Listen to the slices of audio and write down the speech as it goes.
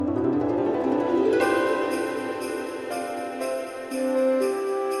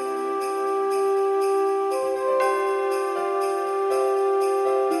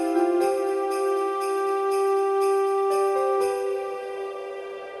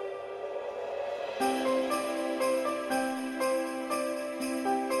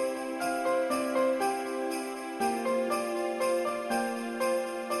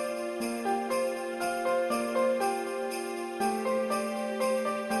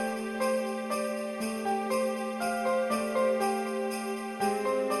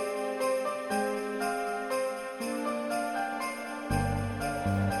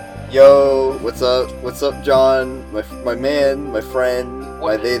Yo, what's up? What's up, John? My man, my friend,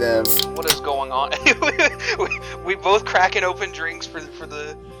 my they them. What is going on? we both cracking open drinks for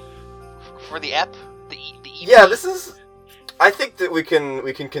the ep. The EP. Yeah, this is. I think that we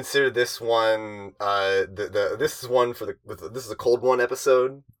can consider this one. This is one for this is a cold one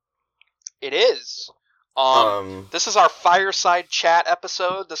episode. It is. This is our fireside chat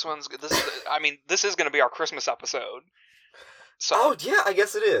episode. This is going to be our Christmas episode. So, oh yeah, I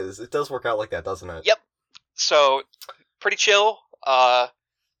guess it is. It does work out like that, doesn't it? Yep. So, pretty chill.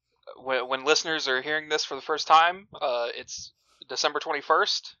 When listeners are hearing this for the first time, it's December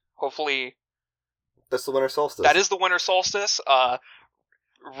 21st. Hopefully, that's the winter solstice. That is the winter solstice.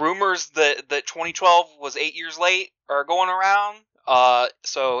 Rumors that 2012 was 8 years late are going around.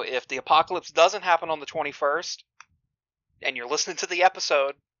 So if the apocalypse doesn't happen on the 21st, and you're listening to the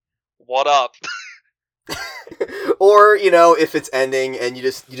episode, what up? Or, if it's ending and you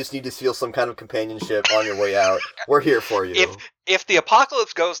just need to feel some kind of companionship on your way out, we're here for you. If the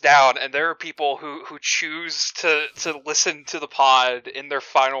apocalypse goes down and there are people who choose to listen to the pod in their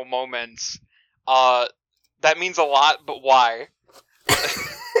final moments, that means a lot, but why?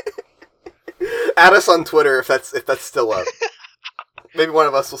 Add us on Twitter if that's still up. Maybe one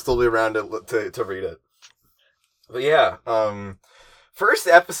of us will still be around to read it. But yeah, first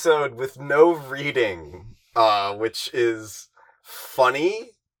episode with no reading, which is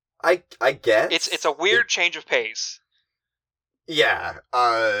funny, I guess. It's a weird change of pace. Yeah,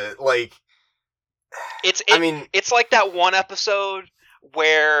 it's like that one episode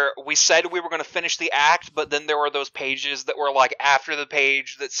where we said we were going to finish the act, but then there were those pages that were like after the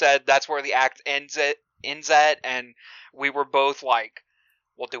page that said that's where the act ends at, and we were both like,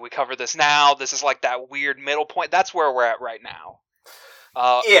 well, do we cover this now? This is like that weird middle point. That's where we're at right now.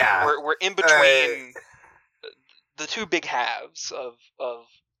 Yeah. We're in between the two big halves of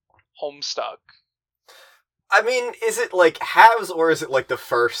Homestuck. I mean, is it like halves, or is it like the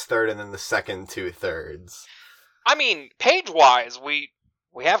first third and then the second 2/3? I mean, page-wise, we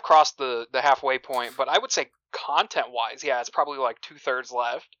have crossed the halfway point, but I would say content-wise, yeah, it's probably like 2/3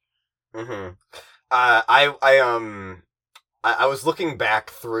 left. Mm-hmm. I was looking back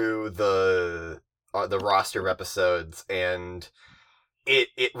through the roster of episodes, and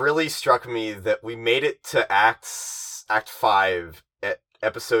it really struck me that we made it to Act 5 at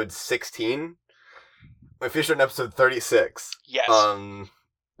episode 16. We finished on episode 36. Yes.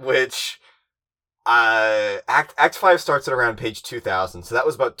 Which Act 5 starts at around page 2000, so that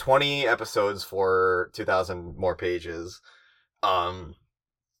was about 20 episodes for 2000 more pages.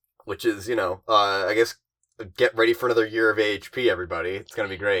 Which is, I guess, get ready for another year of AHP, everybody. It's gonna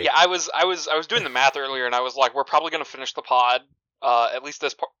be great. Yeah, I was doing the math earlier, and I was like, we're probably gonna finish the pod, at least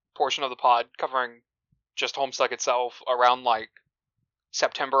this portion of the pod, covering just Homestuck itself, around like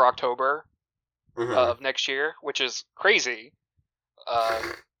September, October of next year, which is crazy.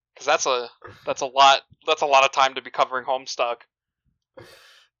 Because that's a lot of time to be covering Homestuck.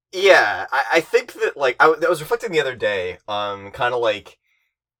 Yeah, I think that I was reflecting the other day, kind of like.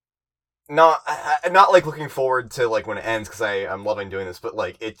 Not like looking forward to like when it ends, because I'm loving doing this, but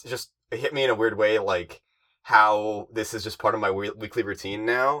like it hit me in a weird way, like how this is just part of my weekly routine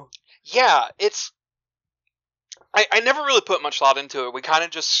now. Yeah, I never really put much thought into it. We kind of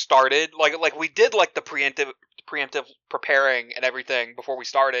just started like we did like the preemptive preparing and everything before we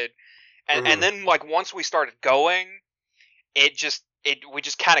started, and then like once we started going, we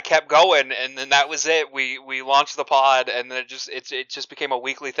just kind of kept going, and then that was it. We launched the pod, and then it just became a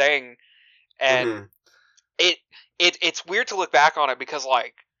weekly thing. And it's weird to look back on it, because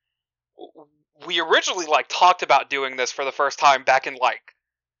like we originally like talked about doing this for the first time back in like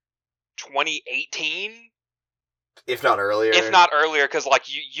 2018, if not earlier, because like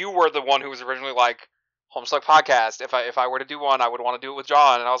you were the one who was originally like, Homestuck podcast. If I were to do one, I would want to do it with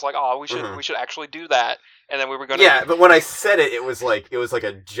John, and I was like, oh, we should actually do that. And then we were gonna. Yeah, but when I said it, it was like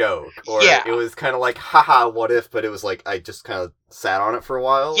a joke, or it was kind of like, haha, what if? But it was like I just kind of sat on it for a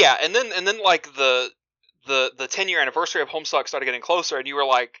while. Yeah, and then like the 10-year anniversary of Homestuck started getting closer, and you were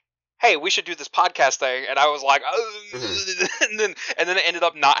like, hey, we should do this podcast thing, and I was like, and then it ended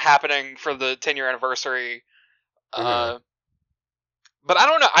up not happening for the 10-year anniversary. But I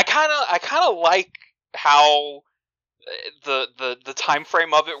don't know. I kind of like how the time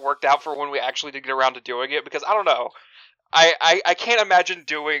frame of it worked out for when we actually did get around to doing it, because I don't know, I can't imagine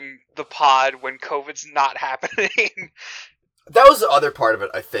doing the pod when COVID's not happening. That was the other part of it,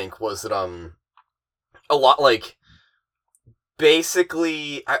 I think, was that a lot like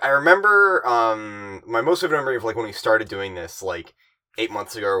basically I remember my most vivid memory of like when we started doing this like 8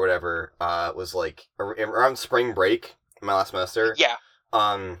 months ago or whatever was like around spring break, my last semester. Yeah.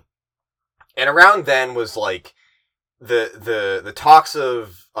 And around then was like the talks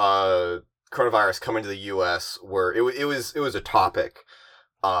of coronavirus coming to the U.S. were it was a topic,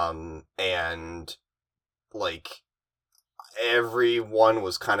 and like everyone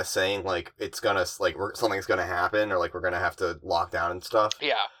was kind of saying like it's gonna like something's gonna happen or like we're gonna have to lock down and stuff.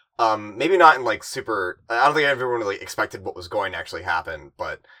 Yeah. Maybe not in like super. I don't think everyone really expected what was going to actually happen,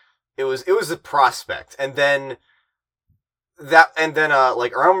 but it was a prospect. And then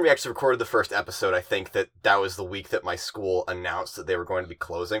like around when we actually recorded the first episode, I think that was the week that my school announced that they were going to be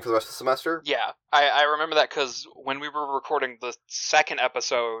closing for the rest of the semester. Yeah, I remember that because when we were recording the second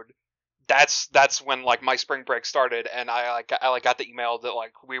episode, that's when like my spring break started, and I got the email that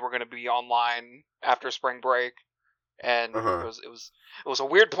like we were going to be online after spring break, and Uh-huh. it was a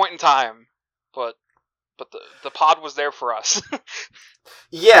weird point in time, but the pod was there for us.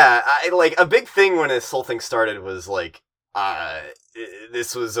 Yeah, like a big thing when this whole thing started was like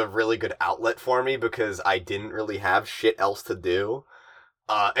this was a really good outlet for me because I didn't really have shit else to do.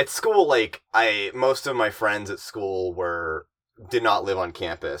 At school, like most of my friends at school did not live on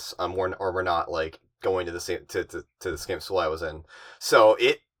campus, were not like going to the same to the same school I was in. So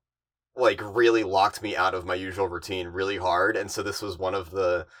it like really locked me out of my usual routine really hard, and so this was one of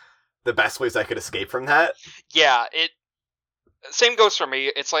the best ways I could escape from that. Yeah, it same goes for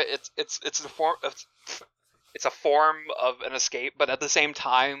me. It's like it's a form of an escape, but at the same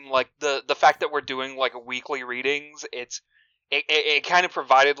time, like the fact that we're doing like weekly readings, it kind of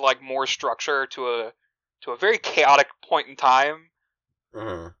provided like more structure to a very chaotic point in time.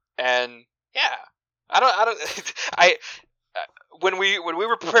 Mm-hmm. And yeah, I don't I when we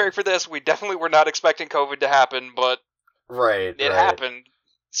were preparing for this, we definitely were not expecting COVID to happen, but Right, it right. happened.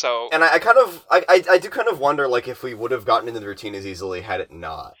 So And I kind of I do kind of wonder like if we would have gotten into the routine as easily had it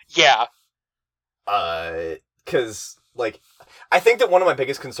not. yeah, Because like I think that one of my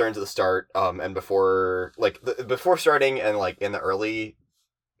biggest concerns at the start, and before like before starting and like in the early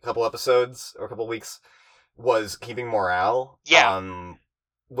couple episodes or couple weeks, was keeping morale. yeah,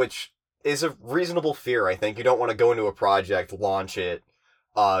 Which is a reasonable fear. I think you don't want to go into a project, launch it,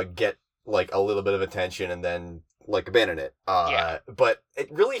 get like a little bit of attention, and then like abandon it. yeah, But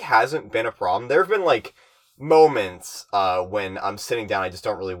it really hasn't been a problem. There have been like moments when I'm sitting down, I just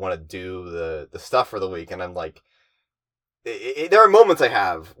don't really want to do the stuff for the week, and I'm like, there are moments I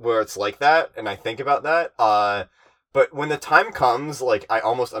have where it's like that, and I think about that. But when the time comes, like I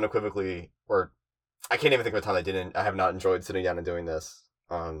almost unequivocally, or I can't even think of a time I have not enjoyed sitting down and doing this.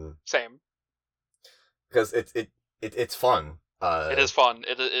 same. Because it's fun. It is fun.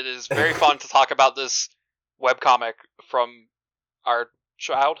 It is very fun to talk about this webcomic from our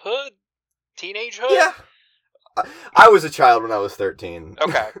childhood, teenagehood. Yeah. I was a child when I was 13.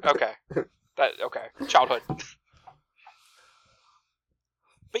 Okay. Childhood.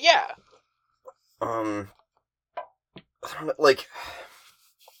 But yeah. I don't know, like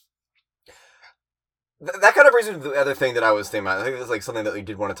that kind of brings me to the other thing that I was thinking about. I think that's like something that we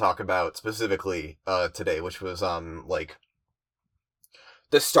did want to talk about specifically today, which was like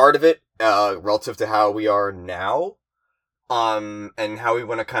the start of it relative to how we are now, and how we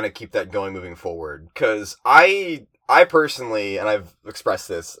want to kind of keep that going moving forward. Because I personally, and I've expressed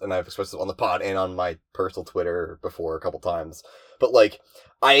this, and I've expressed it on the pod and on my personal Twitter before a couple times, but like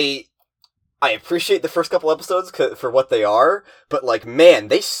I appreciate the first couple episodes for what they are, but like man,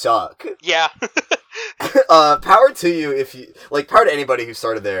 they suck. Yeah. Power to you if you like. Power to anybody who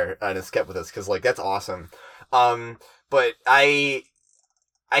started there and has kept with us, because like that's awesome. But I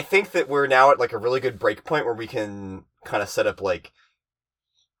think that we're now at like a really good break point where we can kind of set up like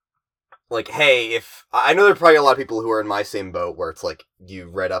hey, if I know there are probably a lot of people who are in my same boat where it's like you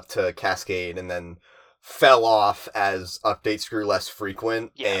read up to Cascade and then fell off as updates grew less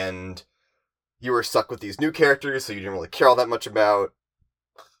frequent, Yeah. and you were stuck with these new characters, so you didn't really care all that much about,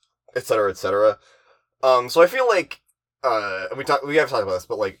 etc., etc. So I feel like we have talked about this,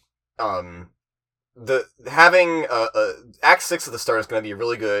 but like the having Act 6 at the start is going to be a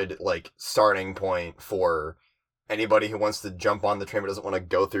really good like starting point for anybody who wants to jump on the train but doesn't want to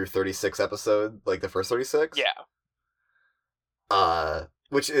go through 36 episodes, like the first 36. Yeah.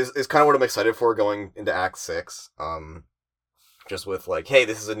 Which is kind of what I'm excited for going into Act 6. Just with like, hey,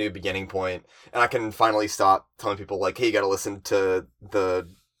 this is a new beginning point, and I can finally stop telling people like, hey, you got to listen to the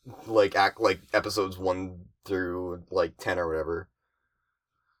like episodes 1 through like 10 or whatever.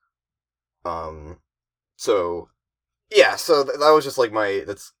 So yeah, so that was just like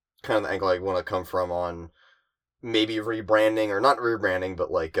that's kind of the angle I want to come from on maybe rebranding, or not rebranding,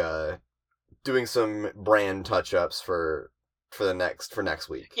 but like doing some brand touch ups for next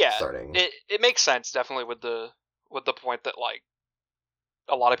week. Yeah. Starting. It makes sense definitely with the point that like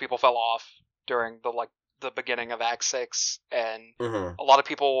a lot of people fell off during the beginning of Act 6, and Mm-hmm. a lot of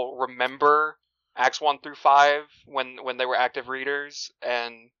people remember Acts 1 through 5 when they were active readers,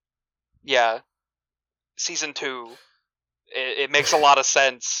 and yeah, season 2, it makes a lot of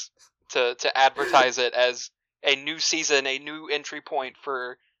sense to advertise it as a new season, a new entry point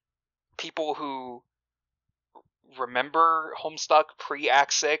for people who remember Homestuck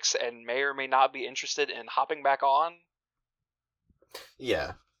pre-Act 6 and may or may not be interested in hopping back on.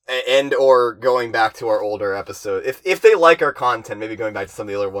 Yeah. And or going back to our older episode. If they like our content, maybe going back to some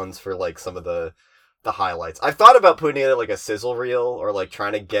of the other ones for like some of the highlights. I've thought about putting together like a sizzle reel or like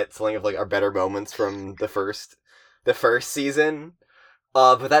trying to get something of like our better moments from the first season.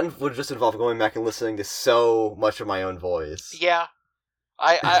 But that would just involve going back and listening to so much of my own voice. Yeah.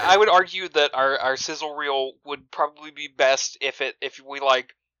 I would argue that our sizzle reel would probably be best if we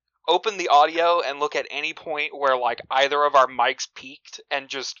like open the audio and look at any point where like either of our mics peaked and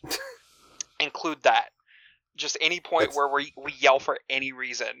just include that. Just any point where we yell for any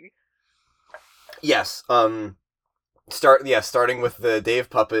reason. Yes. Starting with the Dave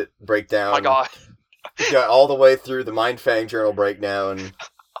Puppet breakdown. Oh my god. Got all the way through the Mindfang journal breakdown.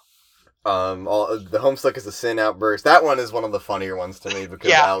 All the Homestuck is a sin outburst. That one is one of the funnier ones to me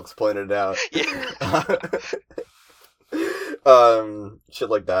because Alex pointed it out. Yeah.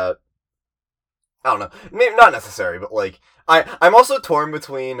 Shit like that. I don't know. Maybe not necessary, but like I'm also torn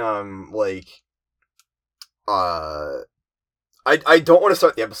between I don't want to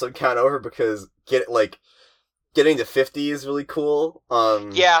start the episode count over because getting to 50 is really cool.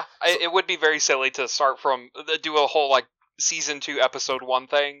 It would be very silly to start from do a whole like season 2 episode 1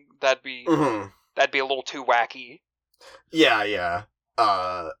 thing. That'd be a little too wacky. Yeah.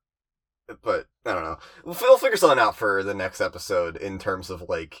 But I don't know. We'll figure something out for the next episode in terms of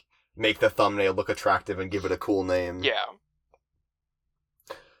like make the thumbnail look attractive and give it a cool name. Yeah.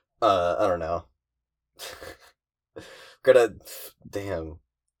 I don't know. Damn.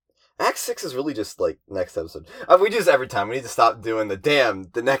 Act 6 is really just, like, next episode. We do this every time. We need to stop doing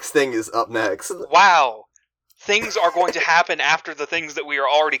the next thing is up next. Wow. Things are going to happen after the things that we are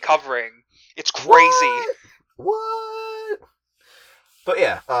already covering. It's crazy. What? But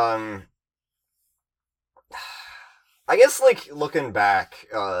yeah, I guess, like, looking back,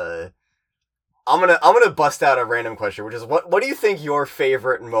 I'm gonna bust out a random question, which is, what do you think your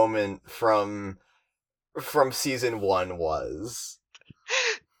favorite moment from season 1 was?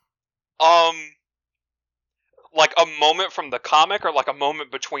 Like a moment from the comic or like a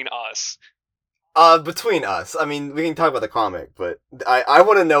moment between us? Between us. I mean, we can talk about the comic, but I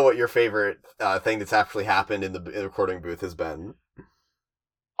want to know what your favorite thing that's actually happened in the recording booth has been.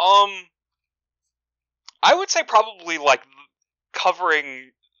 I would say probably like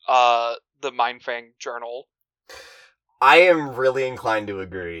covering the Mindfang journal. I am really inclined to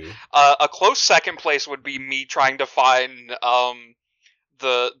agree. A close second place would be me trying to find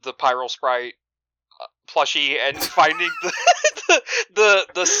the Pyral Sprite plushie and finding the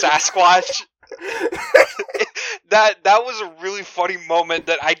Sasquatch. that was a really funny moment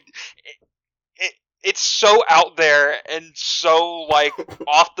that it's so out there and so like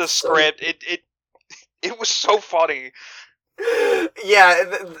off the script. It was so funny. Yeah,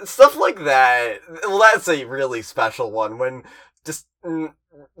 stuff like that. Well, that's a really special one when just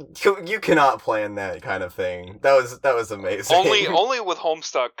you cannot plan that kind of thing. That was amazing. Only with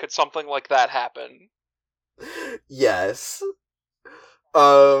Homestuck could something like that happen. Yes.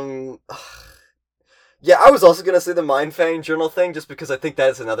 Yeah, I was also gonna say the Mindfang journal thing, just because I think that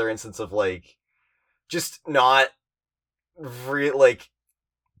is another instance of like, just not like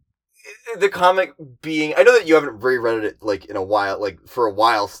the comic being. I know that you haven't reread it like in a while, like for a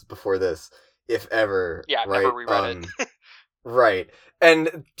while before this, if ever. Yeah, I've right? never reread it. Right,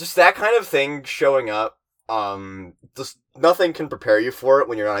 and just that kind of thing showing up. Just nothing can prepare you for it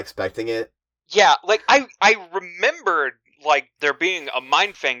when you're not expecting it. Yeah, like I remembered like there being a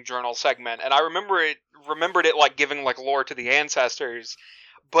Mindfang journal segment, and I remembered it like giving like lore to the ancestors,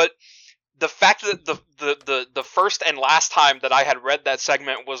 but the fact that the first and last time that I had read that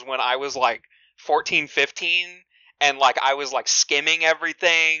segment was when I was like 14, 15, and like I was like skimming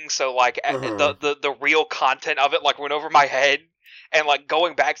everything, so like the real content of it like went over my head, and like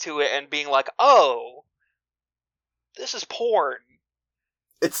going back to it and being like, oh, this is porn.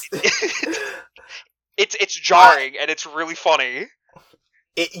 It's it's jarring and it's really funny.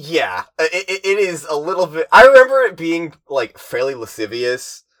 It is a little bit. I remember it being like fairly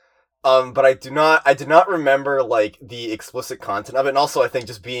lascivious, but I did not remember like the explicit content of it, and also I think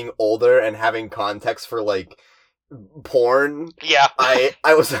just being older and having context for like porn. Yeah, I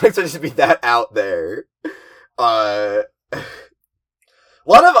was not expecting to be that out there. A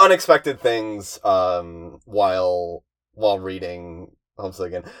lot of unexpected things while reading Homesick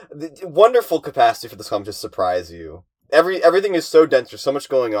again. The wonderful capacity for this comic to surprise you. Everything is so dense. There's so much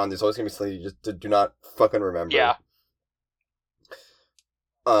going on. There's always gonna be something you just do not fucking remember. Yeah.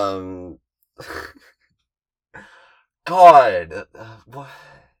 God, what?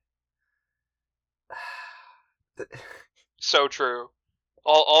 So true.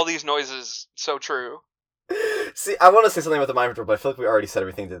 All these noises, so true. See, I want to say something about the Mind Journal, but I feel like we already said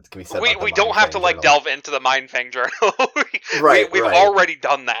everything that can be said about the We don't have to like delve into the Mind Fang Journal. We've already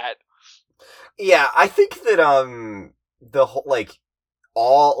done that. Yeah, I think that the whole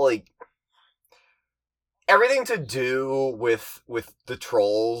everything to do with the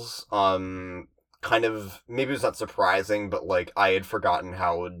trolls kind of, maybe it's not surprising, but like I had forgotten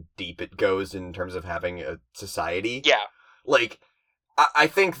how deep it goes in terms of having a society. Yeah. Like I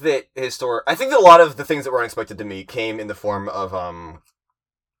think that I think that a lot of the things that were unexpected to me came in the form of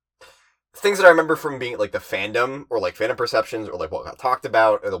things that I remember from being like the fandom or like fandom perceptions or like what got talked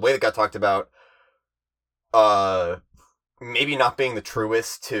about or the way that got talked about. Maybe not being the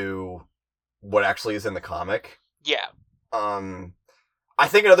truest to what actually is in the comic. Yeah. I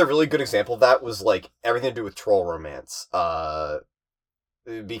think another really good example of that was like everything to do with troll romance.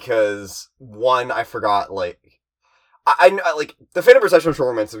 Because one, I forgot like I like the fandom perception of troll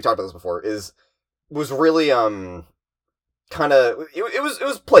romance. We talked about this before. Was really kind of it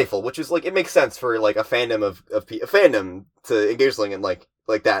was playful, which is like it makes sense for like a fandom of a fandom to engage something in like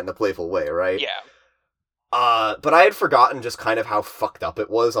that in a playful way, right? Yeah. But I had forgotten just kind of how fucked up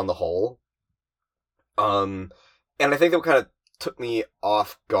it was on the whole. And I think that kind of took me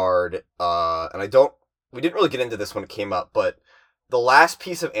off guard. And we didn't really get into this when it came up, but the last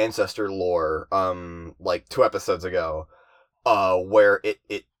piece of ancestor lore, like 2 episodes ago, where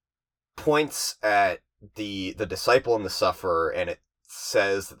it points at the disciple and the sufferer, and it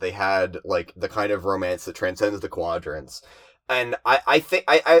says that they had like the kind of romance that transcends the quadrants. And I think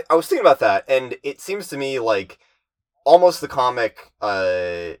I was thinking about that, and it seems to me like almost the comic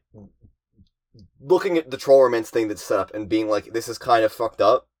looking at the troll romance thing that's set up and being like, this is kind of fucked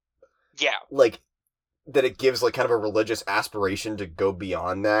up. Yeah. Like that it gives like kind of a religious aspiration to go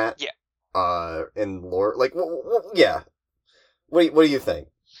beyond that. Yeah. In lore, like yeah. What do you think?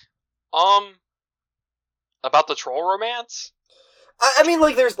 About the troll romance? I mean,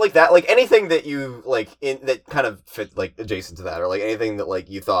 like, there's like that, like anything that you like in that kind of fit like adjacent to that, or like anything that like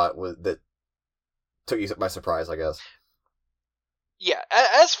you thought was that took you by surprise, I guess. Yeah,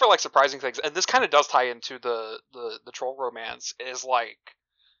 as for like surprising things, and this kind of does tie into the troll romance, is like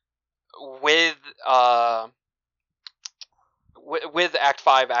with with Act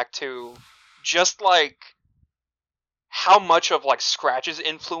 5, Act 2, just like how much of like Scratch's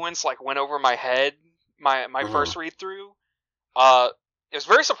influence like went over my head my first read through. It was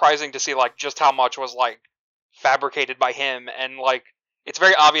very surprising to see like just how much was like fabricated by him, and like it's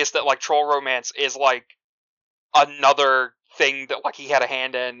very obvious that like troll romance is like another thing that like he had a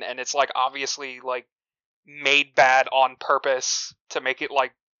hand in, and it's like obviously like made bad on purpose to make it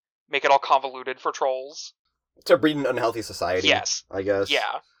all convoluted for trolls. To breed an unhealthy society. Yes. I guess.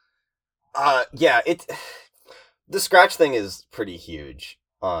 Yeah. Yeah, the Scratch thing is pretty huge.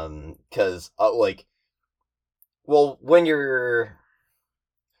 Cause, like, well, when you're,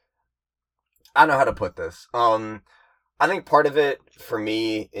 I don't know how to put this. I think part of it for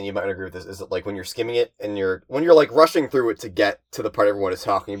me, and you might agree with this, is that like when you're skimming it and when you're like rushing through it to get to the part everyone is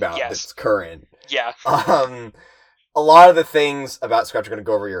talking about that's current. Yeah. A lot of the things about Scratch are going to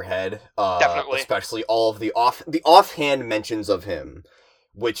go over your head. Definitely. Especially all of the offhand mentions of him,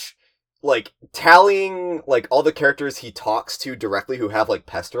 which like tallying like all the characters he talks to directly who have like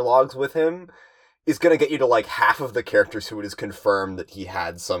pester logs with him is going to get you to like half of the characters who it is confirmed that he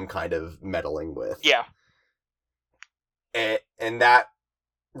had some kind of meddling with. Yeah. And that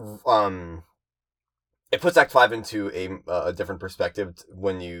it puts Act 5 into a different perspective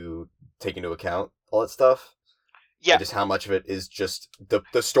when you take into account all that stuff. Yeah. And just how much of it is just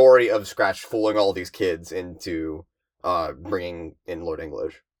the story of Scratch fooling all these kids into bringing in Lord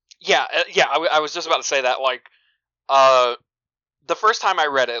English. Yeah, I was just about to say that, like, the first time I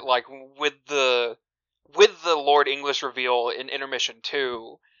read it, like, with the Lord English reveal in Intermission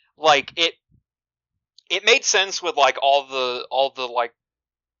 2, like, it made sense with, like, all the like,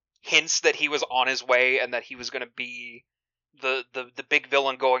 hints that he was on his way and that he was gonna be the big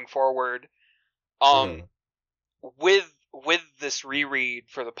villain going forward. With this reread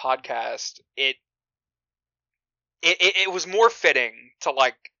for the podcast, it was more fitting to,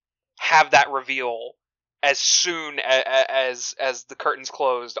 like, have that reveal as soon as the curtains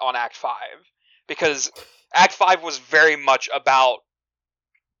closed on Act 5, because Act 5 was very much about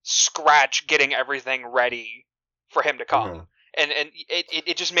Scratch getting everything ready for him to come. Mm-hmm. And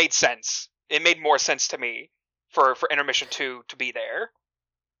it just made sense. It made more sense to me for Intermission 2 to be there.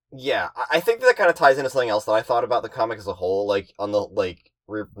 Yeah, I think that kind of ties into something else that I thought about the comic as a whole, like, on the, like,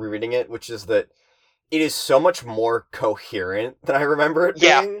 rereading it, which is that it is so much more coherent than I remember it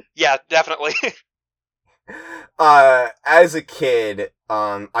being. Yeah, definitely. As a kid,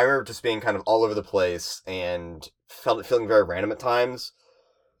 I remember just being kind of all over the place and feeling very random at times.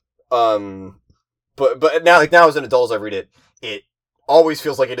 But now, like, now as an adult, as I read it, it always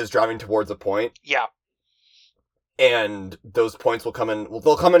feels like it is driving towards a point. Yeah. And those points will come in, well,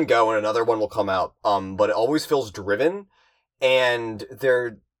 they'll come and go, and another one will come out. But it always feels driven, and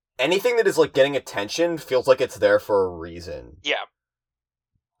anything that is, like, getting attention feels like it's there for a reason. Yeah.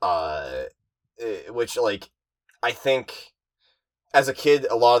 Which, like, I think, as a kid,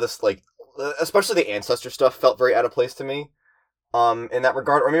 a lot of this, like, especially the ancestor stuff felt very out of place to me, in that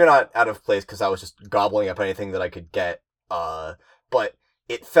regard. Or maybe not out of place, because I was just gobbling up anything that I could get, but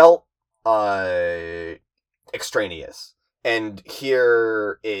it felt, extraneous. And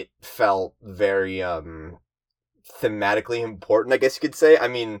here, it felt very, thematically important, I guess you could say. I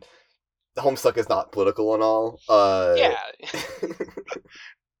mean, Homestuck is not political and all. Yeah.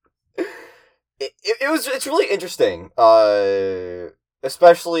 It's really interesting.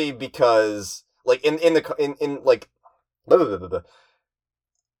 Especially because, like, in like, blah, blah, blah, blah, blah.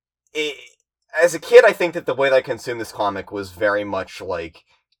 As a kid, I think that the way that I consumed this comic was very much like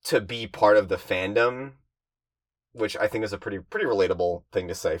to be part of the fandom, which I think is a pretty relatable thing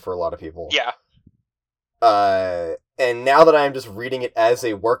to say for a lot of people. Yeah. And now that I am just reading it as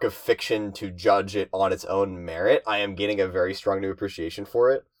a work of fiction to judge it on its own merit, I am gaining a very strong new appreciation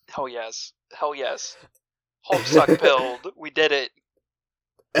for it. Hell yes. Hell yes. Homestuck pilled. We did it.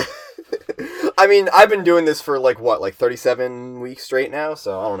 I mean, I've been doing this for, like, what, like 37 weeks straight now,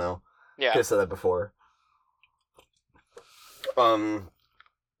 so I don't know. Yeah. Could have said that before.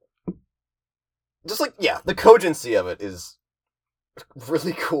 Just, like, yeah, the cogency of it is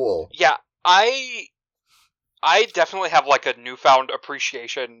really cool. Yeah, I definitely have, like, a newfound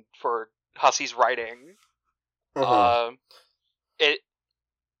appreciation for Hussey's writing. Mm-hmm.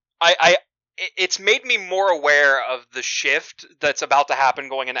 It's made me more aware of the shift that's about to happen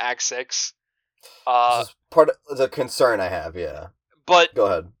going into Act 6. This is part of the concern I have, yeah. But go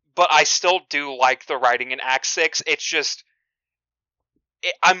ahead. But I still do like the writing in Act 6. It's just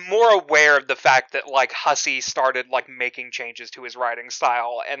I'm more aware of the fact that, like, Hussey started, like, making changes to his writing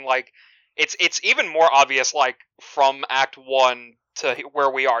style, and, like, it's even more obvious, like, from Act 1 to where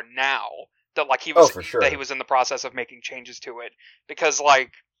we are now, that, like, he was for sure. that he was in the process of making changes to it, because,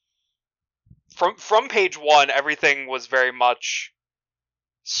 like, from page 1, everything was very much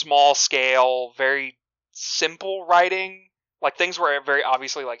small scale, very simple writing. Like, things were very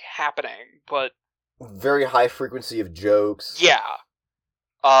obviously, like, happening, but very high frequency of jokes. Yeah.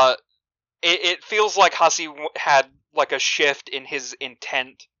 It feels like Hussey had, like, a shift in his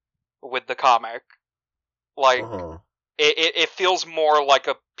intent with the comic. Like, it feels more like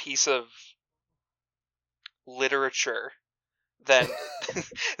a piece of literature than...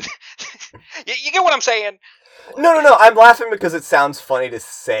 you get what I'm saying? No, I'm laughing because it sounds funny to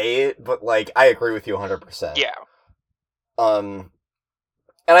say it, but, like, I agree with you 100%. Yeah. And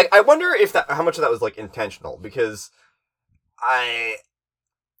I wonder if how much of that was, like, intentional, because I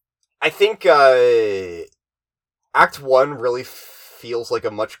think, Act 1 really feels like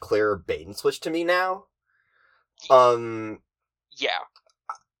a much clearer bait and switch to me now. Yeah.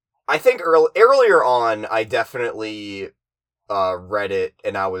 I think earlier on, I definitely, read it,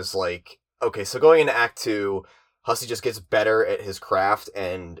 and I was like, okay, so going into Act 2, Hussey just gets better at his craft,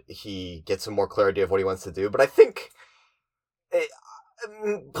 and he gets a more clear idea of what he wants to do, but I think...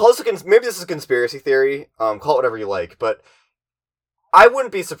 maybe this is a conspiracy theory, call it whatever you like, but I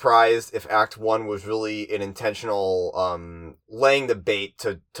wouldn't be surprised if Act 1 was really an intentional, laying the bait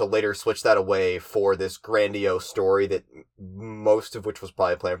to later switch that away for this grandiose story that most of which was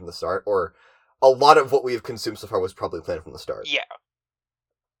probably planned from the start, or a lot of what we have consumed so far was probably planned from the start. Yeah.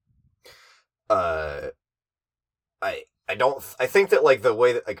 I think that, like, the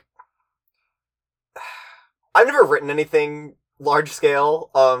way that, like, I've never written anything large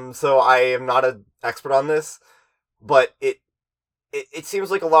scale, so I am not an expert on this, but it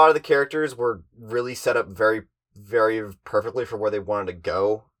seems like a lot of the characters were really set up very, very perfectly for where they wanted to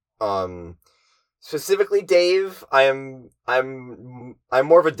go. Specifically Dave, I'm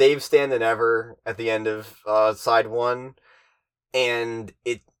more of a Dave stan than ever at the end of side 1, and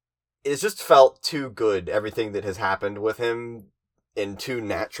it's just felt too good, everything that has happened with him, and too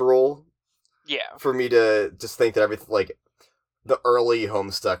natural. Yeah. For me to just think that everything, like, the early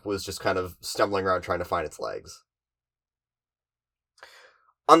Homestuck was just kind of stumbling around trying to find its legs.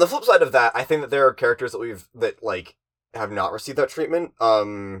 On the flip side of that, I think that there are characters that like have not received that treatment.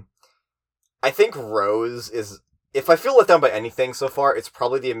 I think Rose is, if I feel let down by anything so far, it's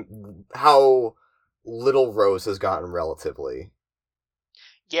probably how little Rose has gotten relatively.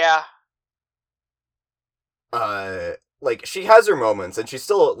 Yeah. Like, she has her moments, and she's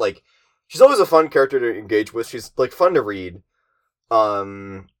still, like, she's always a fun character to engage with. She's, like, fun to read.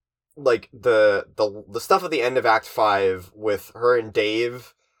 Like, the stuff at the end of Act 5 with her and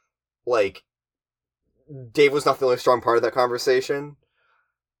Dave, like, Dave was not the only strong part of that conversation,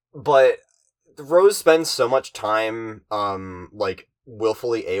 but Rose spends so much time, like,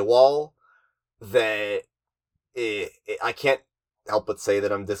 willfully AWOL that I can't help but say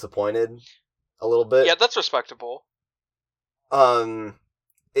that I'm disappointed a little bit. Yeah, that's respectable. I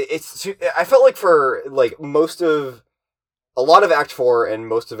felt like for, like, a lot of Act 4 and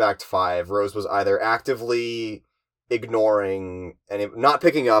most of Act 5, Rose was either actively ignoring and not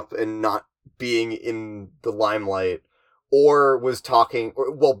picking up and not being in the limelight, or was talking,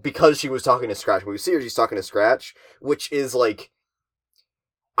 well, because she was talking to Scratch. When we see her, she's talking to Scratch, which is, like,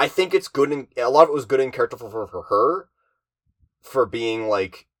 I think it's good, and a lot of it was good in character for her, for being,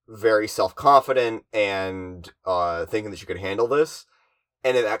 like, very self-confident and thinking that she could handle this.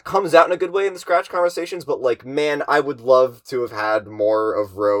 And that comes out in a good way in the Scratch conversations, but, like, man, I would love to have had more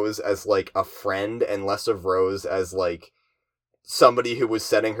of Rose as, like, a friend and less of Rose as, like, somebody who was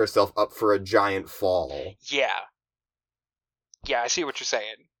setting herself up for a giant fall. Yeah. Yeah, I see what you're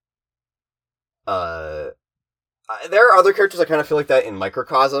saying. There are other characters I kind of feel like that in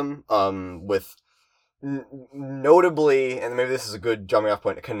Microcosm, with notably, and maybe this is a good jumping off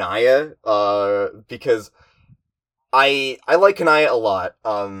point, Kanaya, because I like Kanaya a lot,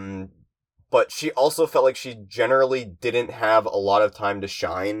 but she also felt like she generally didn't have a lot of time to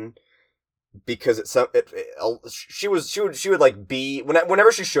shine, because she would like be,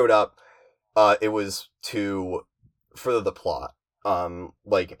 whenever she showed up, it was to further the plot.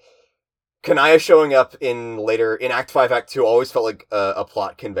 Like, Kanaya showing up in Act 5, Act 2 always felt like a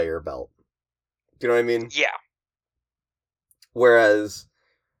plot conveyor belt. Do you know what I mean? Yeah. Whereas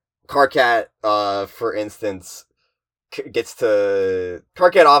Karkat, for instance,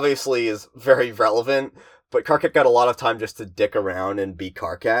 Karkat obviously is very relevant, but Karkat got a lot of time just to dick around and be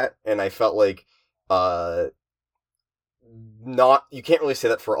Karkat, and I felt like, you can't really say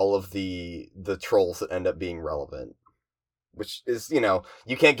that for all of the trolls that end up being relevant. Which is,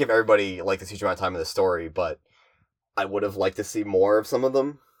 you can't give everybody, like, this huge amount of time in the story, but I would have liked to see more of some of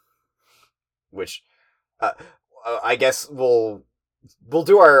them. Which, I guess we'll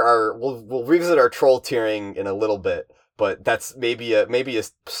do we'll revisit our troll tiering in a little bit, but that's maybe a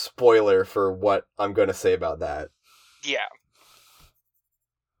spoiler for what I'm going to say about that. Yeah.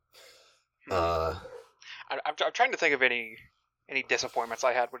 I'm trying to think of any disappointments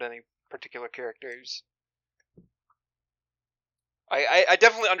I had with any particular characters. I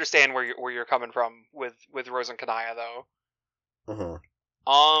definitely understand where you're coming from with Rose and Kanaya, though. Mm-hmm.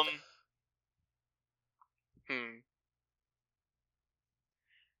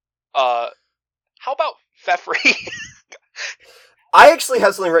 How about Fefri? I actually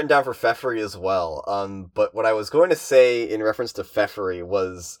have something written down for Fefri as well. But what I was going to say in reference to Fefri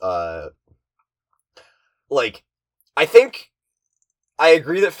was, like, I think I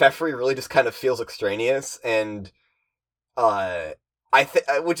agree that Fefri really just kind of feels extraneous, and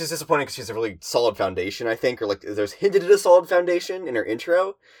which is disappointing because she's a really solid foundation, I think, or like there's hinted at a solid foundation in her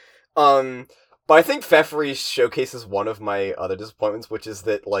intro. But I think Fefri showcases one of my other disappointments, which is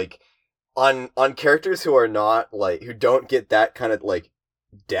that, like, on characters who are not, like, who don't get that kind of, like,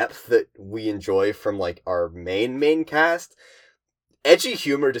 depth that we enjoy from, like, our main cast, edgy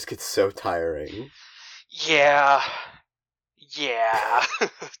humor just gets so tiring. Yeah.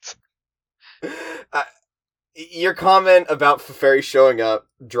 Your comment about Fairy showing up,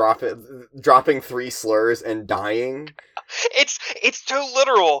 dropping 3 slurs and dying. It's too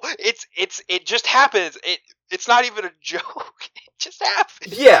literal. It just happens. It's not even a joke. It just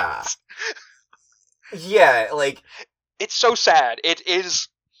happens. Yeah. Yeah, like, it's so sad. It is.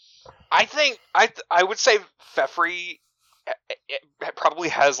 I think I would say Fefri it probably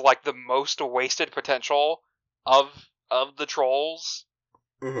has, like, the most wasted potential of the trolls.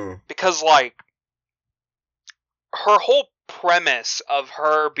 Mm-hmm. Because, like, her whole premise of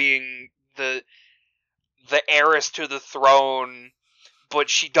her being the heiress to the throne, but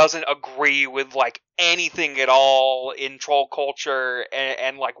she doesn't agree with, like, anything at all in troll culture,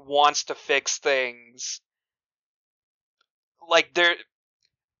 and like, wants to fix things. Like,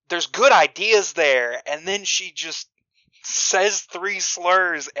 there's good ideas there, and then she just says 3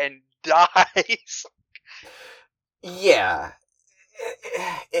 slurs and dies. Yeah.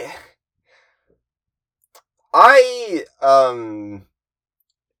 I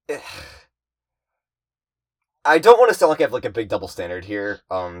I don't want to sound like I have like a big double standard here,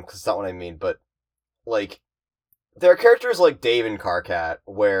 because it's not what I mean, but like there are characters like Dave and Karkat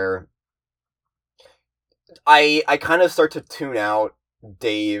where I kind of start to tune out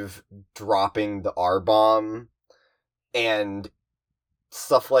Dave dropping the R bomb and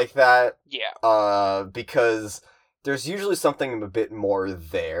stuff like that. Yeah. Because there's usually something a bit more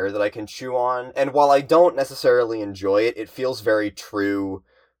there that I can chew on, and while I don't necessarily enjoy it, it feels very true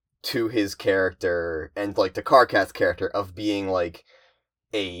to his character and like to Karkat's character of being like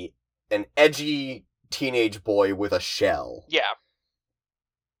an edgy teenage boy with a shell. Yeah.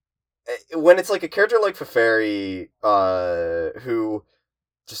 When it's like a character like Feferi, who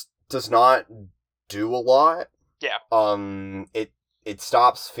just does not do a lot. Yeah. It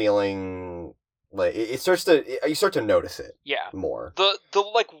stops feeling like you start to notice it. Yeah. More. The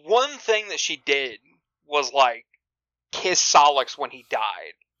like one thing that she did was like kiss Solix when he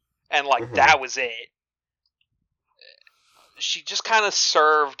died, and like that was it. She just kind of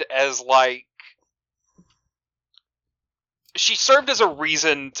served as like she served as a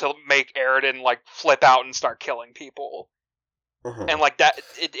reason to make Aridin like flip out and start killing people, and like that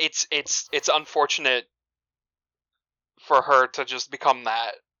it's unfortunate for her to just become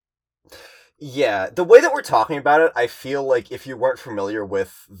that. Yeah, the way that we're talking about it, I feel like if you weren't familiar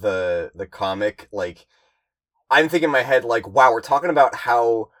with the comic, like I'm thinking in my head like, wow, we're talking about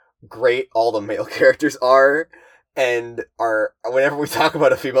how great all the male characters are, and whenever we talk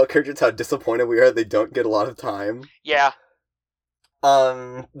about a female character, it's how disappointed we are they don't get a lot of time. Yeah.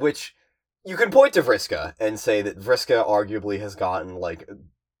 Which you can point to Vriska and say that Vriska arguably has gotten like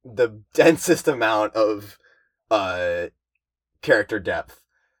the densest amount of character depth.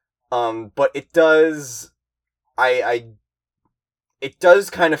 But it does it does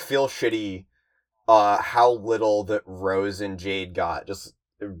kind of feel shitty how little that Rose and Jade got just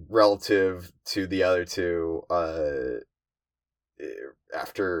relative to the other two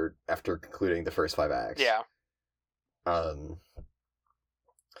after concluding the first 5 acts. Yeah.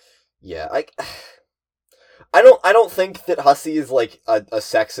 Yeah, I don't think that Hussey is like a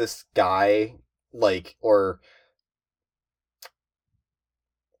sexist guy, like, or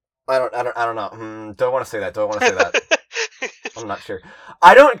I don't know. Don't want to say that. I'm not sure.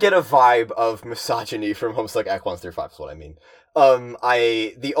 I don't get a vibe of misogyny from Homestuck Act 1 through 5 is what I mean. But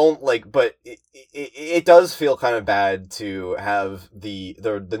it does feel kind of bad to have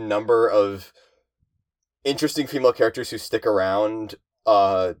the number of interesting female characters who stick around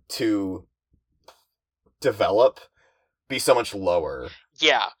to develop be so much lower.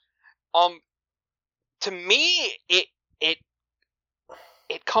 Yeah. To me, it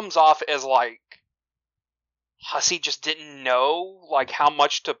comes off as like Hussey just didn't know like how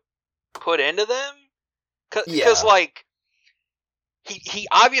much to put into them, because like he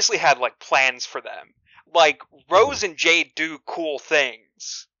obviously had like plans for them. Like Rose and Jade do cool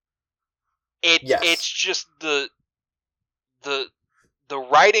things. It's just the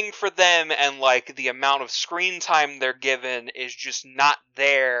writing for them and like the amount of screen time they're given is just not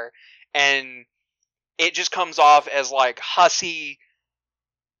there, and it just comes off as like Hussey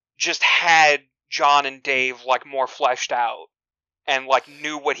just had John and Dave like more fleshed out and like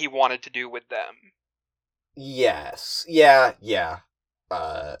knew what he wanted to do with them. Yes. Yeah.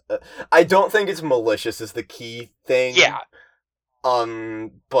 I don't think it's malicious is the key thing. Yeah.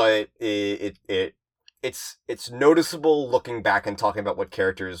 But it's noticeable looking back and talking about what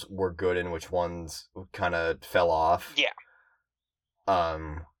characters were good and which ones kind of fell off. Yeah.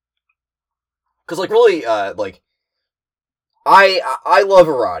 Cause like really, like I love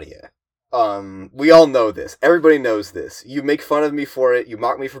Aradia. We all know this. Everybody knows this. You make fun of me for it. You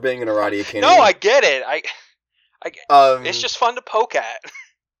mock me for being an Aradia king. No, I get it. It's just fun to poke at.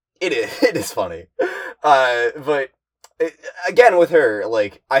 It is funny. But again with her,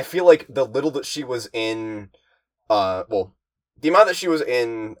 like I feel like the little that she was in, the amount that she was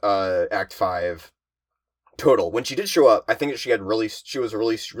in Act 5 total, when she did show up, I think that she was a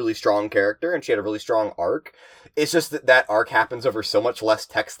really strong character and she had a really strong arc. It's just that arc happens over so much less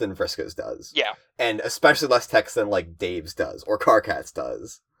text than Vriska's does. Yeah. And especially less text than like Dave's does or Karkat's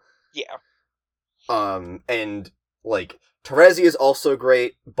does. Yeah. And like Terezi is also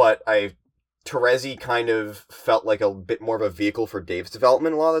great, but Terezi kind of felt like a bit more of a vehicle for Dave's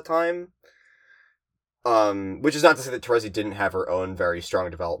development a lot of the time. Which is not to say that Terezi didn't have her own very strong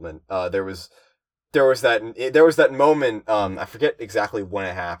development. There was that moment, I forget exactly when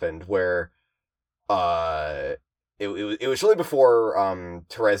it happened, where it was really before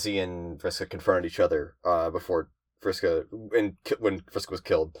Terezi and Vriska confronted each other before Vriska when Vriska was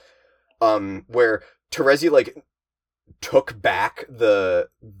killed, where Terezi like took back the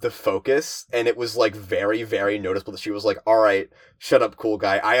focus, and it was like very, very noticeable that she was like, all right, shut up, cool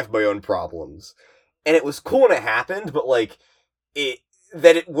guy, I have my own problems. And it was cool when it happened, but like it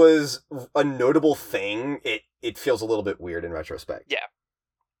that it was a notable thing, it feels a little bit weird in retrospect. Yeah.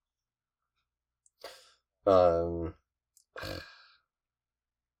 I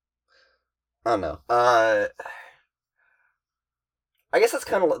don't know. I guess that's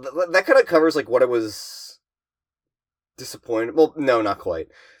kind of that kind of covers like what I was disappointed. Well, no, not quite.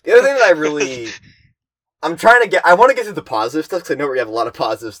 The other thing that I really, I want to get to the positive stuff because I know we have a lot of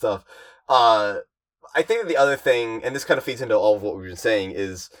positive stuff. I think that the other thing, and this kind of feeds into all of what we've been saying,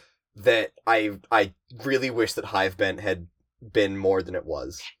 is that I really wish that Hivebent had been more than it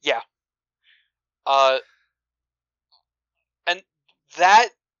was. Yeah. And that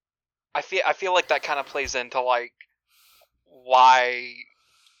I feel like that kind of plays into like why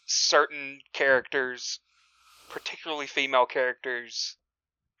certain characters, particularly female characters,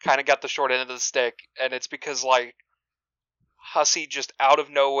 kind of got the short end of the stick, and it's because like Hussey just out of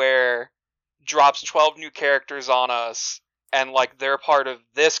nowhere drops 12 new characters on us, and like they're part of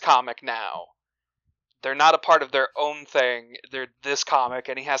this comic now. They're not a part of their own thing. They're this comic,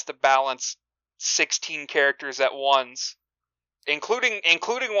 and he has to balance 16 characters at once, including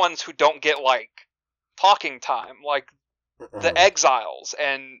ones who don't get like talking time, like the exiles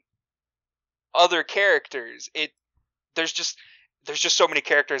and other characters. There's just so many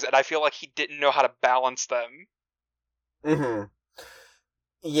characters, and I feel like he didn't know how to balance them. Mm-hmm.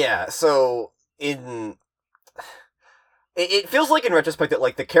 Yeah, so it feels like in retrospect that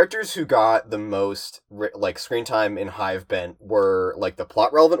like the characters who got the most like screen time in Hivebent were like the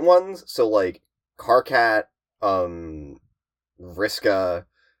plot relevant ones. So like Karkat, Vriska,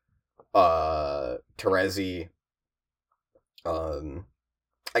 Terezi.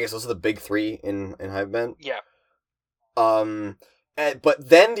 I guess those are the big three in Hivebent. Yeah. But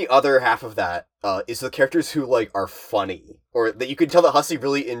then the other half of that is the characters who like are funny, or that you can tell that Hussey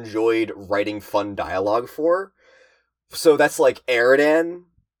really enjoyed writing fun dialogue for. So that's like Eridan,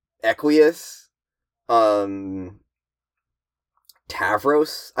 Equius,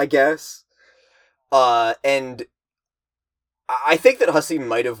 Tavros, I guess. And I think that Hussey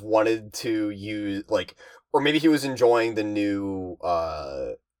might have wanted to use like, or maybe he was enjoying the new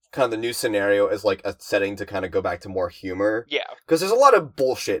kind of the new scenario as like a setting to kind of go back to more humor. Yeah. Because there's a lot of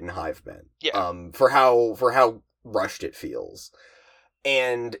bullshit in Hivebent. Yeah. For how rushed it feels.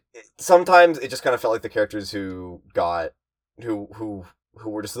 And sometimes it just kind of felt like the characters who were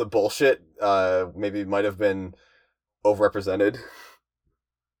just the bullshit maybe might have been overrepresented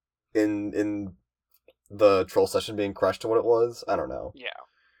in the troll session being crushed to what it was. I don't know. Yeah.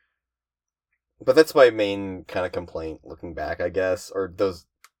 But that's my main kind of complaint looking back, I guess, or those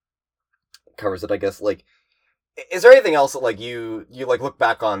covers it, I guess. Like, is there anything else that like you like look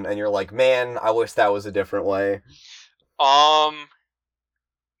back on and you're like, man, I wish that was a different way?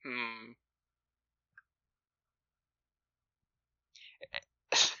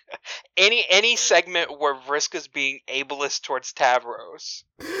 Any segment where Vriska's being ableist towards Tavros.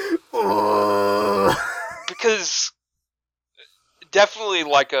 Because definitely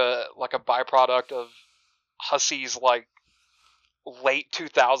like a byproduct of Hussey's like late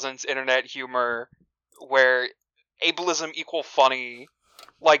 2000s internet humor, where ableism equal funny.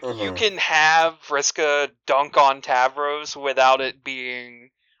 Like, you can have Vriska dunk on Tavros without it being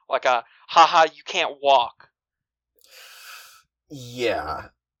like a haha, you can't walk. Yeah.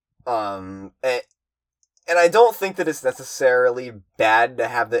 And I don't think that it's necessarily bad to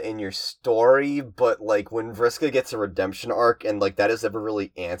have that in your story, but like when Vriska gets a redemption arc and like that is never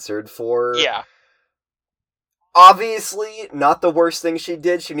really answered for. Yeah. Obviously, not the worst thing she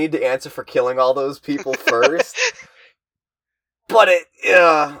did. She needed to answer for killing all those people first. But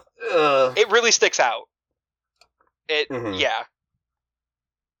it really sticks out. Yeah.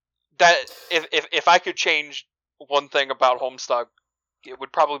 That if I could change one thing about Homestuck, it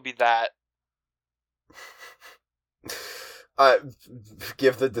would probably be that.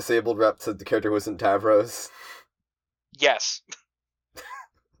 Give the disabled rep to the character who isn't Tavros. Yes.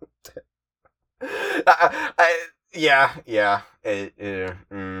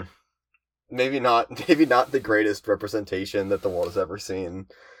 Maybe not the greatest representation that the world has ever seen.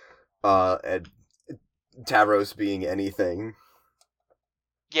 And Tavros being anything.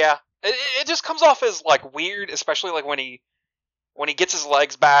 Yeah, it just comes off as like weird, especially like when he gets his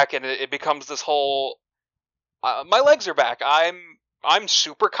legs back and it becomes this whole my legs are back. I'm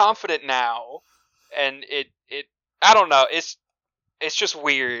super confident now, and it I don't know. It's just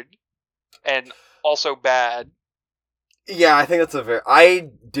weird and also bad. Yeah, I think that's a very. I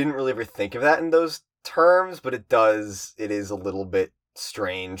didn't really ever think of that in those terms, but it does. It is a little bit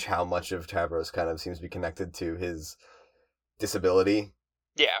strange how much of Tavros kind of seems to be connected to his disability.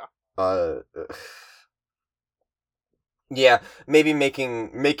 Yeah. Uh, yeah, maybe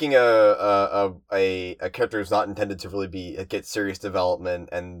making a character who's not intended to really get serious development,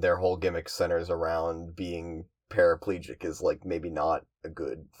 and their whole gimmick centers around being paraplegic is like maybe not a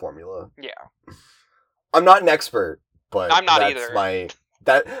good formula. Yeah. I'm not an expert, but I'm not that's either.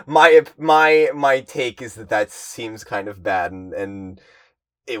 my take is that seems kind of bad, and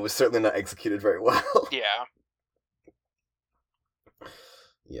it was certainly not executed very well. Yeah.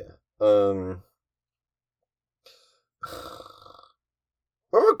 Yeah. What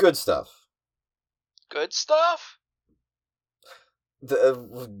about good stuff? Good stuff?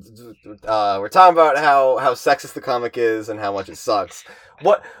 We're talking about how sexist the comic is and how much it sucks.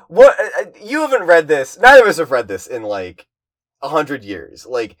 What you haven't read this? Neither of us have read this in like 100 years.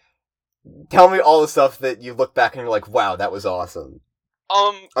 Like, tell me all the stuff that you look back and you're like, wow, that was awesome.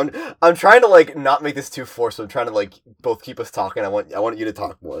 I'm trying to like not make this too forced. So I'm trying to like both keep us talking. I want you to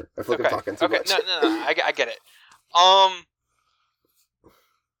talk more. I feel like I'm talking too much. No. I get it.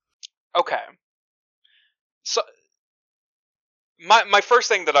 Okay. So my first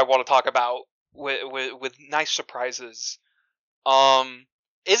thing that I want to talk about with nice surprises,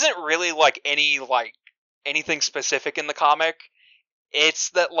 isn't really like anything specific in the comic. It's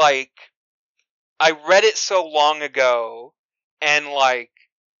that like I read it so long ago, and like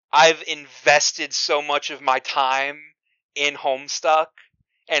I've invested so much of my time in Homestuck,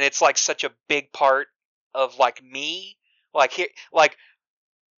 and it's like such a big part of like me. Like here, like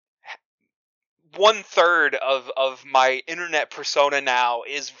 1/3 of my internet persona now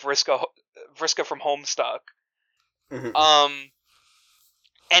is Vriska from Homestuck. Mm-hmm.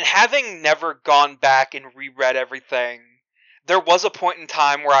 And having never gone back and reread everything, there was a point in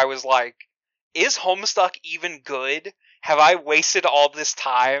time where I was like, is Homestuck even good? Have I wasted all this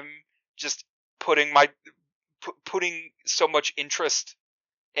time just putting so much interest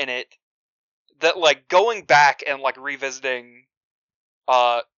in it that like going back and like revisiting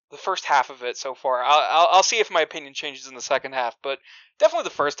the first half of it so far, I'll see if my opinion changes in the second half, but definitely the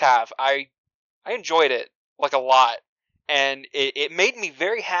first half, I enjoyed it like a lot, and it made me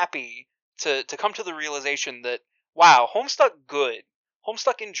very happy to come to the realization that wow, Homestuck good,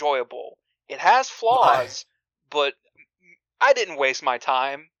 Homestuck enjoyable. It has flaws, but I didn't waste my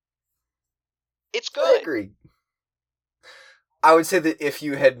time. It's I good. agree. I would say that if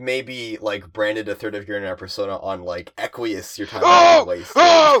you had maybe like branded a third of your internet persona on like Equius, your time would have been wasted.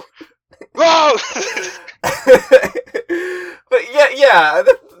 Oh! But yeah,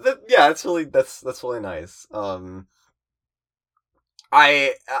 that's really nice.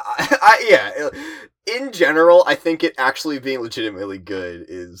 Yeah. In general, I think it actually being legitimately good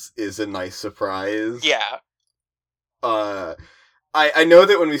is a nice surprise. Yeah. I know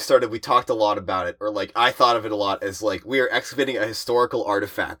that when we started, we talked a lot about it, or like I thought of it a lot as like we are excavating a historical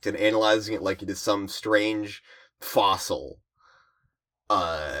artifact and analyzing it like it is some strange fossil.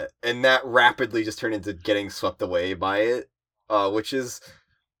 And that rapidly just turned into getting swept away by it, which is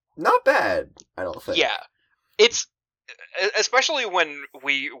not bad, I don't think. Yeah. It's especially when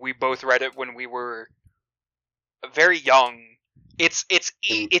we both read it when we were very young. It's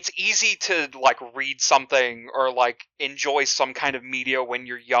easy to like read something or like enjoy some kind of media when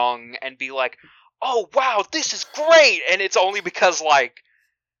you're young and be like, "Oh wow, this is great." And it's only because like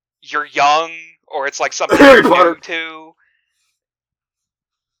you're young or it's like something you're new to.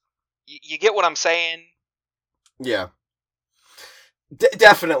 You get what I'm saying? Yeah.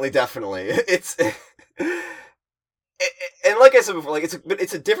 Definitely. It's and like I said before, like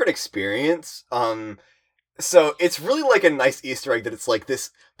it's a different experience. So it's really like a nice Easter egg that it's like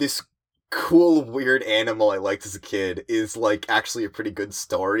this cool weird animal I liked as a kid is like actually a pretty good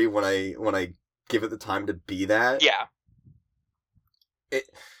story when I give it the time to be that. Yeah.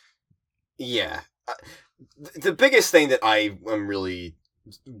 Yeah. The biggest thing that I am really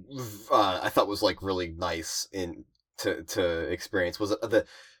I thought was like really nice to experience was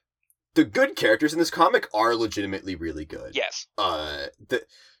the good characters in this comic are legitimately really good. Yes.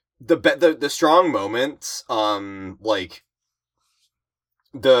 The strong moments, like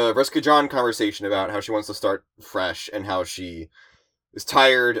the Vriska John conversation about how she wants to start fresh and how she is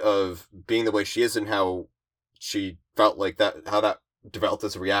tired of being the way she is and how she felt like that, how that developed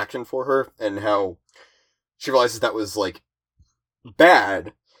as a reaction for her and how she realizes that was like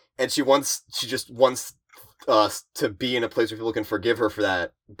bad and she just wants to be in a place where people can forgive her for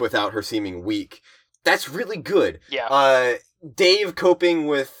that without her seeming weak. That's really good. Yeah. Dave coping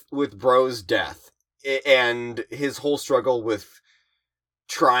with Bro's death and his whole struggle with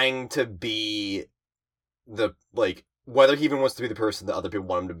trying to be the, like, whether he even wants to be the person that other people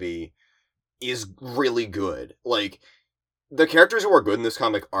want him to be is really good. Like, the characters who are good in this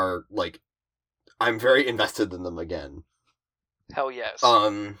comic are, like, I'm very invested in them again. Hell yes.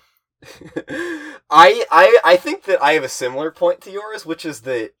 I think that I have a similar point to yours, which is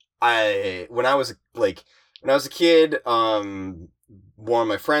that when I was a kid, one of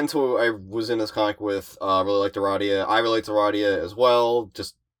my friends who I was in this comic with, really liked Aradia. I really liked Aradia as well,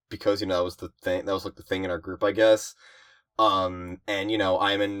 just because, that was the thing, that was like the thing in our group, I guess. And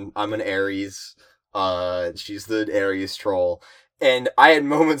I'm an Aries. She's the Aries troll. And I had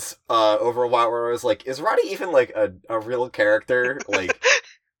moments, over a while where I was like, is Roddy even, like, a real character? Like,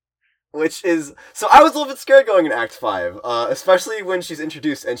 which is... So I was a little bit scared going in Act 5, especially when she's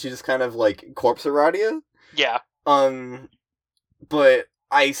introduced and she just kind of, like, corpse Aradia. Yeah. But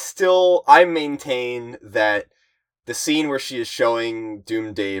I maintain that the scene where she is showing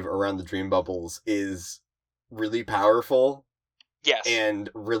Doom Dave around the dream bubbles is really powerful. Yes. And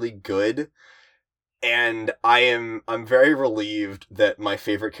really good. And I'm very relieved that my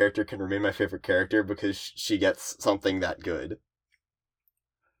favorite character can remain my favorite character because she gets something that good.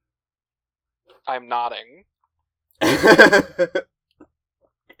 I'm nodding.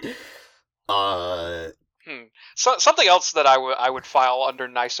 So something else that I would file under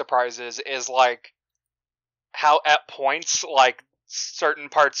nice surprises is, like, how at points, like, certain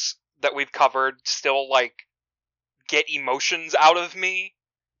parts that we've covered still, like, get emotions out of me.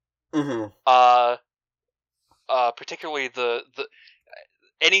 Mm-hmm. Particularly the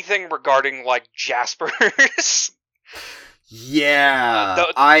anything regarding, like, Jaspers. Yeah,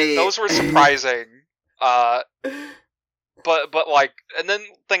 those were surprising. But like, and then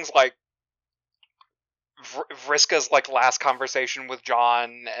things like Vriska's, like, last conversation with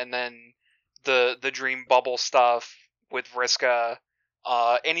John, and then the dream bubble stuff with Vriska.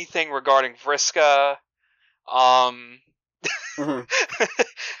 Anything regarding Vriska. Mm-hmm.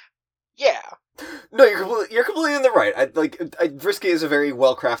 Yeah. No, you're completely in the right. Vriska is a very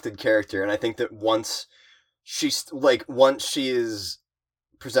well crafted character, and I think that once she is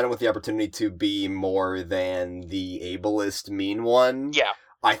presented with the opportunity to be more than the ableist mean one, Yeah,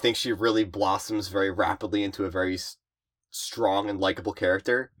 I think she really blossoms very rapidly into a very strong and likable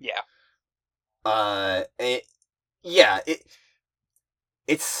character. Yeah.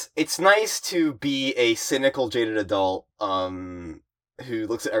 It's nice to be a cynical, jaded adult, who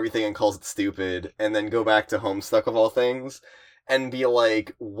looks at everything and calls it stupid, and then go back to Homestuck of all things, and be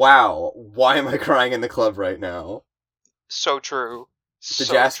like, wow, why am I crying in the club right now? So true. The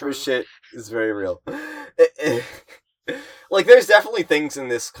Jasper shit is very real. Like, there's definitely things in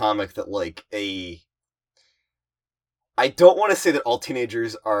this comic that, like, I don't want to say that all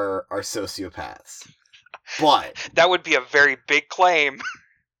teenagers are sociopaths, but... That would be a very big claim.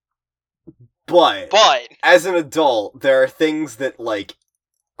 But as an adult, there are things that, like,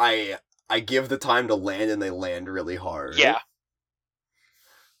 I give the time to land, and they land really hard. Yeah.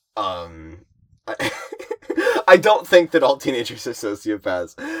 I don't think that all teenagers are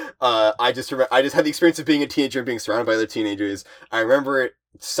sociopaths. I just had the experience of being a teenager and being surrounded by other teenagers. I remember it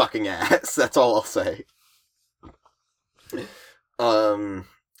sucking ass. That's all I'll say. I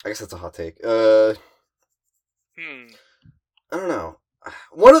guess that's a hot take. I don't know.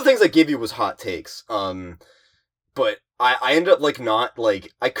 One of the things I gave you was hot takes. But I ended up, like, not,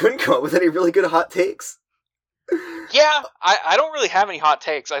 like, I couldn't come up with any really good hot takes. Yeah, I don't really have any hot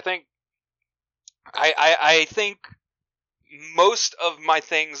takes. I think I think most of my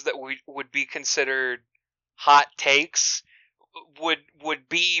things that would be considered hot takes would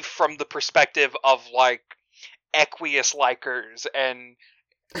be from the perspective of, like, Equius likers and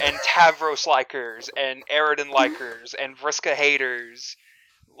Tavros likers and Eridan likers and Vriska haters.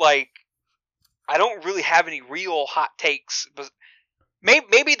 Like, I don't really have any real hot takes, but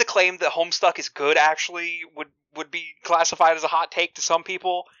maybe the claim that Homestuck is good actually would be classified as a hot take to some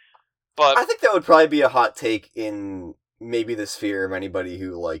people. But I think that would probably be a hot take in maybe the sphere of anybody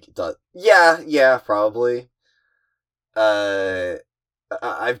who, like, does... Yeah, probably. I've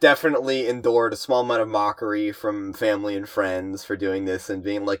definitely endured a small amount of mockery from family and friends for doing this and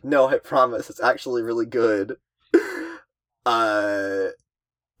being like, no, I promise, it's actually really good. But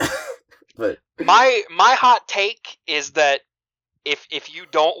my hot take is that if you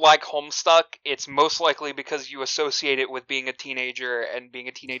don't like Homestuck, it's most likely because you associate it with being a teenager, and being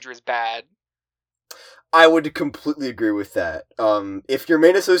a teenager is bad. I would completely agree with that. If your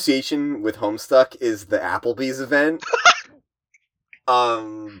main association with Homestuck is the Applebee's event,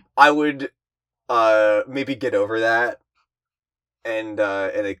 I would maybe get over that, and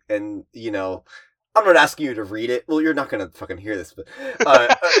you know, I'm not asking you to read it. Well, you're not gonna fucking hear this, but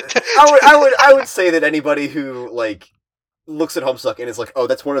I would say that anybody who like looks at Homestuck and is like, oh,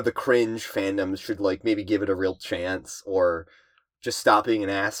 that's one of the cringe fandoms, should like maybe give it a real chance, or just stop being an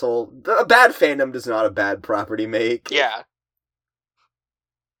asshole. A bad fandom does not a bad property make. Yeah.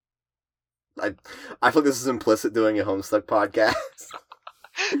 I feel like this is implicit doing a Homestuck podcast.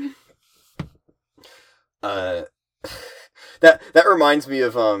 That reminds me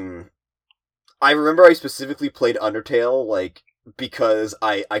of I remember I specifically played Undertale like because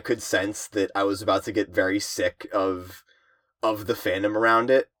I could sense that I was about to get very sick of the fandom around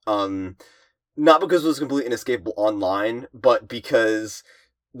it. Not because it was completely inescapable online, but because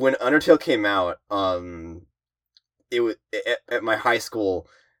when Undertale came out, it was at my high school.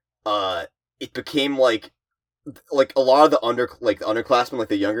 It became like a lot of the underclassmen, like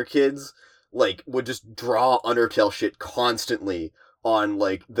the younger kids, like would just draw Undertale shit constantly on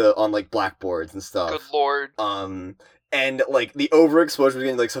blackboards and stuff. Good lord. And like the overexposure was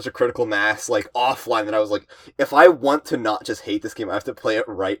getting like such a critical mass like offline that I was like, if I want to not just hate this game, I have to play it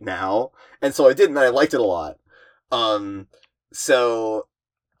right now. And so I did, and I liked it a lot. So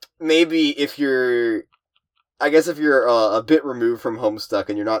maybe if you're a bit removed from Homestuck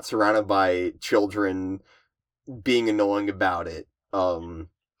and you're not surrounded by children being annoying about it,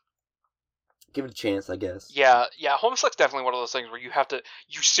 give it a chance, I guess. Yeah. Homestuck's definitely one of those things where you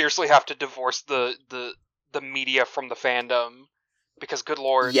seriously have to divorce the media from the fandom, because good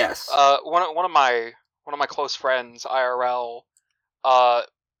lord. Yes. One of my close friends, IRL,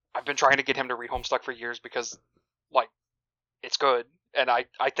 I've been trying to get him to read Homestuck for years because like it's good and I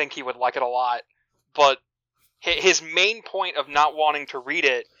think he would like it a lot. But his main point of not wanting to read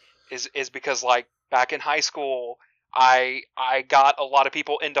it is because like back in high school I got a lot of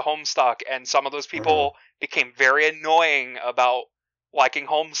people into Homestuck, and some of those people became very annoying about liking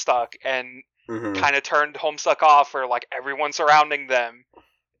Homestuck and kind of turned Homestuck off for like everyone surrounding them.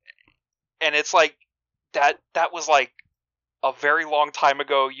 And it's like that was like a very long time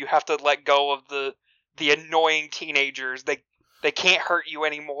ago. You have to let go of the annoying teenagers. They can't hurt you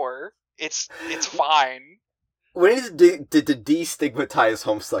anymore. It's fine. We need to destigmatize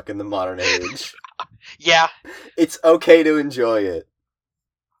Homestuck in the modern age. Yeah. It's okay to enjoy it.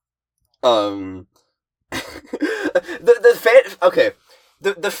 The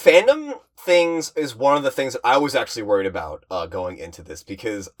fandom things is one of the things that I was actually worried about going into this,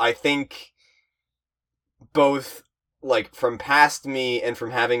 because I think both like from past me and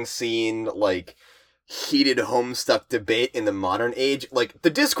from having seen like heated Homestuck debate in the modern age, like the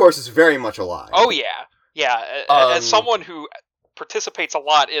discourse is very much alive. Oh yeah. As someone who participates a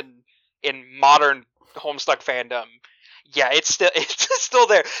lot in modern Homestuck fandom, yeah, it's still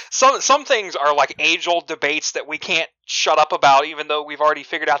there. Some things are like age-old debates that we can't shut up about, even though we've already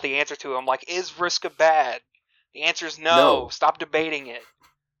figured out the answer to them. Like, is Vriska bad? The answer is no. Stop debating it.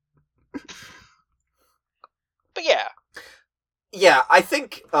 But yeah. Yeah, I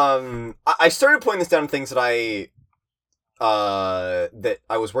think I started putting this down things that I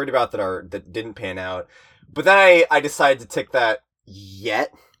was worried about that didn't pan out, but then I decided to tick that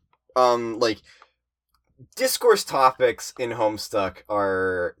yet. Like, discourse topics in Homestuck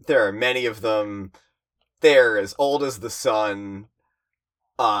there are many of them. They're as old as the sun.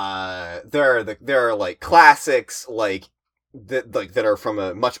 There are like classics that are from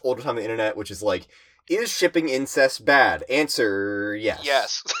a much older time on the internet, which is like, is shipping incest bad? Answer: yes.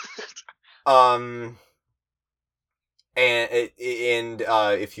 Yes. And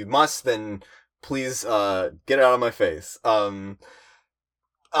if you must, then please get it out of my face. But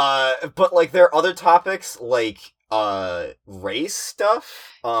like there are other topics like race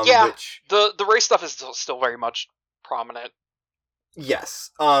stuff. Yeah, which the race stuff is still very much prominent.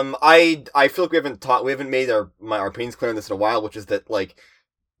 Yes. I feel like we haven't made our opinions clear on this in a while, which is that like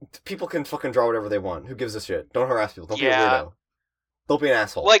people can fucking draw whatever they want. Who gives a shit? Don't harass people. Don't be a weirdo. Don't be an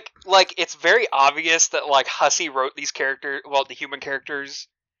asshole. Like it's very obvious that like Hussey wrote these characters, well, the human characters,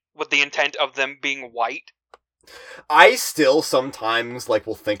 with the intent of them being white. I still sometimes like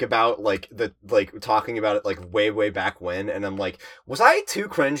will think about like talking about it like way back when, and I'm like, was I too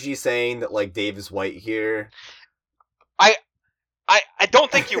cringy saying that like Dave is white here? I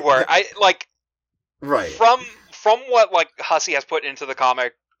don't think you were. I like right from what like Hussey has put into the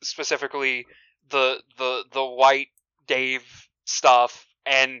comic, specifically the white Dave stuff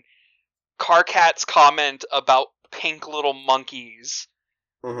and Carcat's comment about pink little monkeys.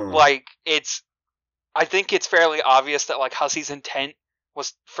 Like I think it's fairly obvious that like Hussey's intent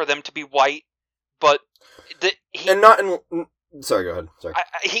was for them to be white, but Sorry, go ahead. Sorry.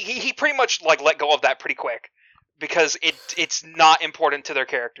 He pretty much like let go of that pretty quick because it's not important to their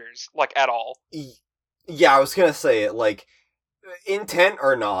characters like at all. Yeah, I was gonna say it. Like, intent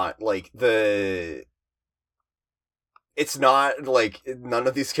or not, like it's not like none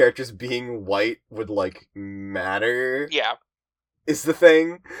of these characters being white would like matter. Yeah. Is the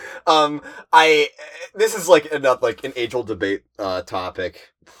thing. I this is like enough like an age-old debate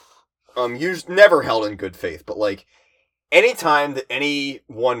topic. Never held in good faith, but like anytime that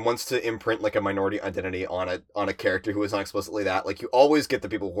anyone wants to imprint like a minority identity on a character who is not explicitly that, like you always get the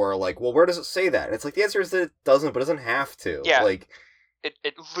people who are like, well, where does it say that? And it's like the answer is that it doesn't, but it doesn't have to. Yeah. Like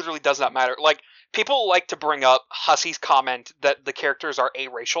it literally does not matter. Like people like to bring up Hussey's comment that the characters are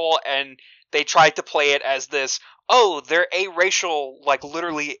aracial, and they try to play it as this, oh, they're aracial, like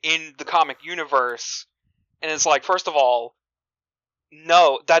literally in the comic universe. And it's like, first of all,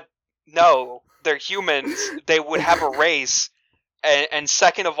 no, they're humans. They would have a race. And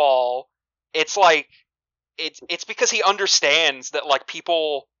second of all, it's like it's because he understands that like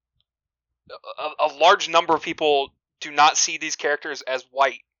people, a large number of people do not see these characters as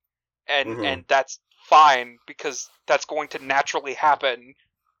white, and that's fine because that's going to naturally happen.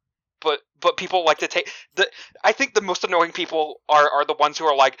 But people like to take the. I think the most annoying people are the ones who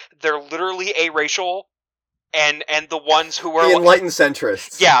are like, they're literally aracial, and the ones who are the enlightened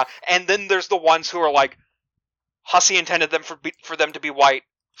centrists. Yeah, and then there's the ones who are like, Hussey intended them for them to be white,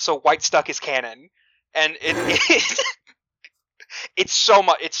 so white stuck is canon, and it's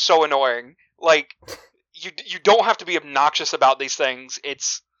so annoying. Like you don't have to be obnoxious about these things.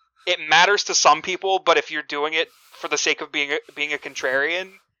 It matters to some people, but if you're doing it for the sake of being a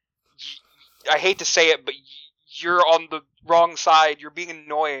contrarian, I hate to say it, but you're on the wrong side. You're being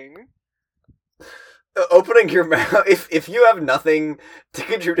annoying. Opening your mouth, if you have nothing to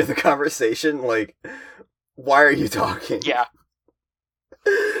contribute to the conversation, like, why are you talking? Yeah.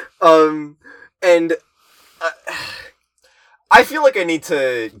 And I feel like I need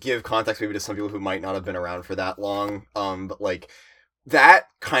to give context maybe to some people who might not have been around for that long. But like that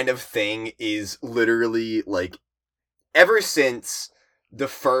kind of thing is literally like ever since the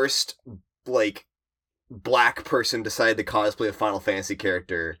first like black person decided to cosplay a Final Fantasy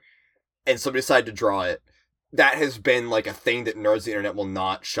character and somebody decided to draw it, that has been like a thing that nerds of the internet will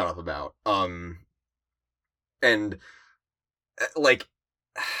not shut up about. And like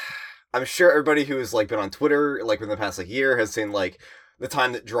I'm sure everybody who has like been on Twitter like in the past like year has seen like the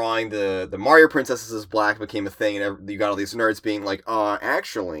time that drawing the Mario princesses as black became a thing, and you got all these nerds being like,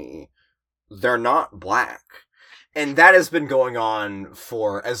 actually, they're not black. And that has been going on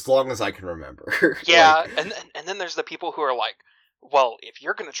for as long as I can remember. Yeah, like, and then there's the people who are like, well, if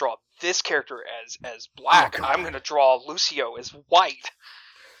you're going to draw this character as black, I'm going to draw Lucio as white.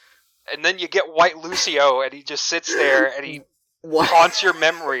 And then you get white Lucio, and he just sits there, and he haunts your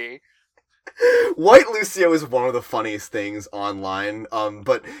memory. White Lucio is one of the funniest things online,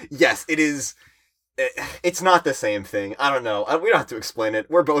 but yes, it is... It's not the same thing. I don't know. We don't have to explain it.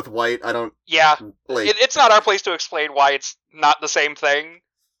 We're both white. I don't... Yeah. Like, it's not our place to explain why it's not the same thing.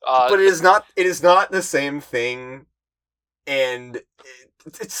 But it is not the same thing, and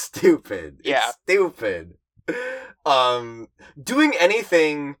it's stupid. Yeah. It's stupid. Doing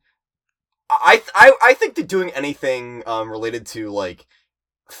anything... I think that doing anything related to, like,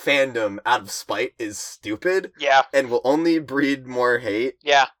 fandom out of spite is stupid. Yeah. And will only breed more hate.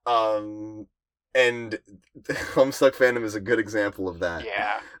 Yeah. And Homestuck fandom is a good example of that.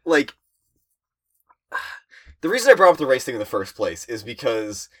 Yeah. Like, the reason I brought up the race thing in the first place is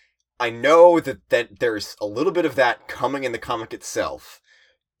because I know that there's a little bit of that coming in the comic itself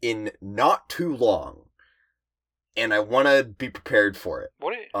in not too long. And I want to be prepared for it.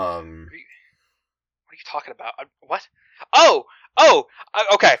 What are you talking about? What? Oh,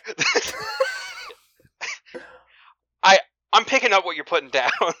 okay. I'm picking up what you're putting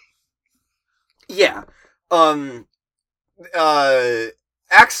down. Yeah.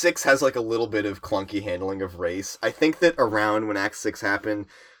 Act 6 has like a little bit of clunky handling of race. I think that around when Act 6 happened,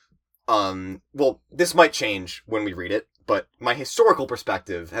 well, this might change when we read it, but my historical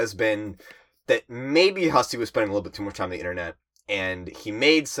perspective has been that maybe Hussey was spending a little bit too much time on the internet, and he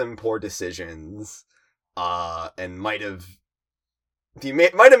made some poor decisions, and might have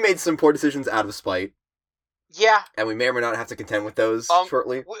made some poor decisions out of spite. Yeah. And we may or may not have to contend with those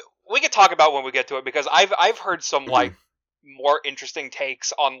shortly. We could talk about when we get to it, because I've heard some like more interesting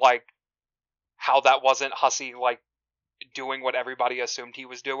takes on like how that wasn't Hussey like doing what everybody assumed he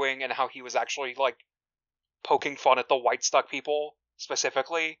was doing, and how he was actually like poking fun at the white stuck people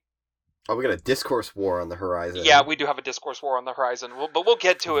specifically. Oh, we got a discourse war on the horizon. Yeah, we do have a discourse war on the horizon, but we'll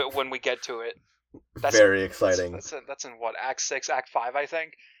get to it when we get to it. Very exciting. That's in what, Act 6, Act 5, I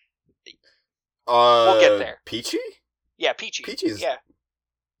think. We'll get there. Peachy? Yeah, Peachy. Peachy's... Yeah.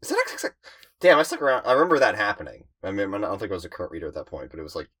 Is that actually... Damn, I stuck around. I remember that happening. I mean, I don't think I was a current reader at that point, but it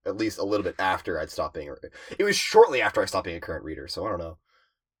was like at least a little bit after I'd stopped being It was shortly after I stopped being a current reader, so I don't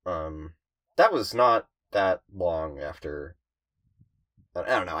know. That was not that long after... I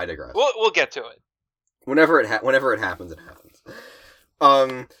don't know, I digress. We'll get to it. Whenever it happens, it happens.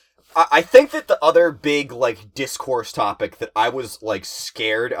 I think that the other big, like, discourse topic that I was, like,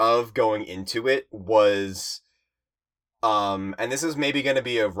 scared of going into it was... and this is maybe going to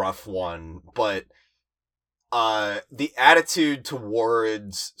be a rough one, but the attitude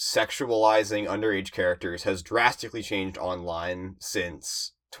towards sexualizing underage characters has drastically changed online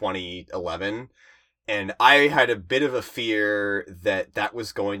since 2011, and I had a bit of a fear that that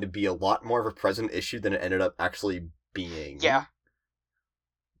was going to be a lot more of a present issue than it ended up actually being. Yeah.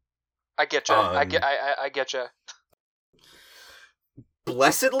 I get you. I get you.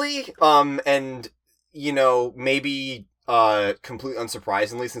 Blessedly, and, you know, maybe... completely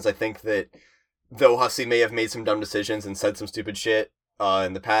unsurprisingly, since I think that though Hussey may have made some dumb decisions and said some stupid shit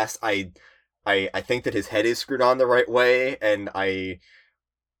in the past, I think that his head is screwed on the right way, and I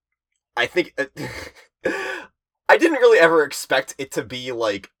think I didn't really ever expect it to be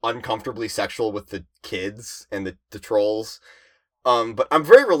like uncomfortably sexual with the kids and the trolls. But I'm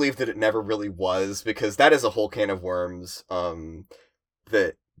very relieved that it never really was, because that is a whole can of worms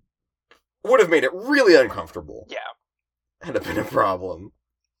that would have made it really uncomfortable. Yeah. Had it been a problem.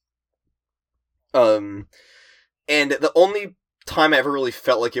 And the only time I ever really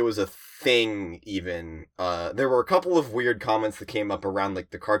felt like it was a thing, even, there were a couple of weird comments that came up around,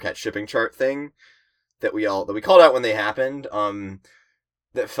 like, the Carcat shipping chart thing that we called out when they happened,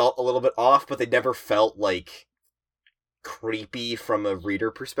 that felt a little bit off, but they never felt, like, creepy from a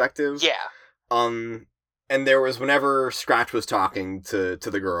reader perspective. Yeah. And there was whenever Scratch was talking to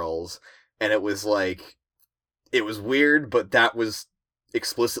the girls, and it was like, it was weird, but that was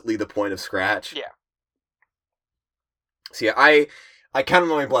explicitly the point of Scratch. Yeah. So yeah, I count on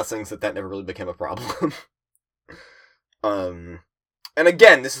my blessings that never really became a problem. And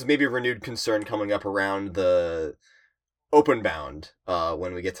again, this is maybe a renewed concern coming up around the Openbound,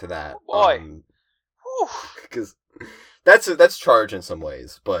 when we get to that. Oh boy. Because that's charged in some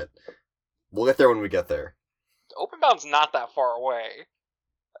ways, but we'll get there when we get there. Openbound's not that far away.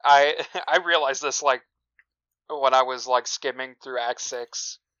 I realized this, like, when I was, like, skimming through Act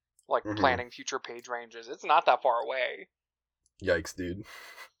 6, like, planning future page ranges. It's not that far away. Yikes, dude.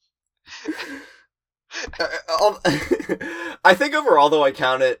 I think overall, though, I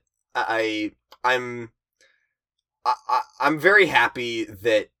count it, I'm very happy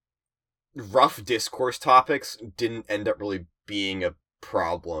that rough discourse topics didn't end up really being a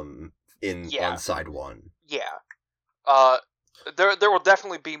problem on side one. Yeah. There will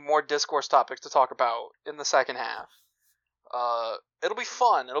definitely be more discourse topics to talk about in the second half. It'll be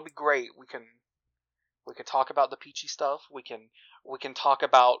fun. It'll be great. We can talk about the Peachy stuff. We can talk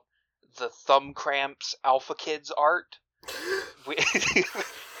about the Thumb Cramps Alpha Kids art.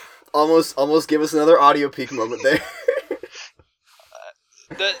 Almost give us another audio peak moment there.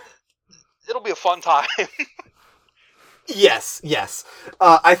 It'll be a fun time. Yes.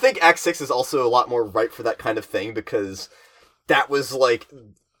 I think Act 6 is also a lot more ripe for that kind of thing, because that was, like,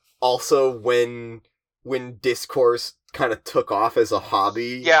 also when discourse kind of took off as a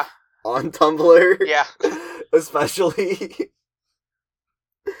hobby. Yeah. On Tumblr. Yeah. Especially.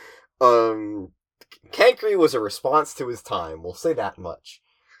 Cankry was a response to his time, we'll say that much.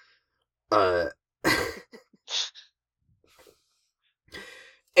 But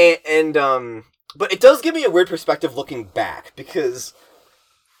it does give me a weird perspective looking back, because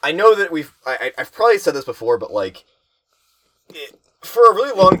I know that I've probably said this before, but, like, for a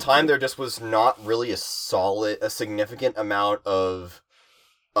really long time, there just was not really a significant amount of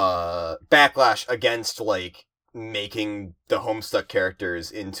backlash against, like, making the Homestuck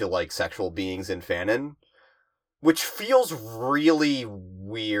characters into, like, sexual beings in fanon, which feels really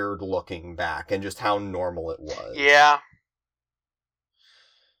weird looking back, and just how normal it was. Yeah.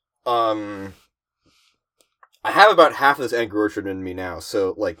 I have about half of this Angry Orchard in me now,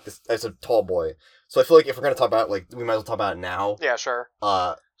 so, like, as a tall boy. So I feel like if we're gonna talk about it, like, we might as well talk about it now. Yeah, sure.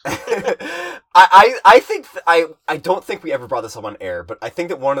 I think I don't think we ever brought this up on air, but I think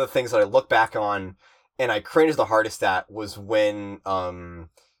that one of the things that I look back on and I cringed the hardest at was when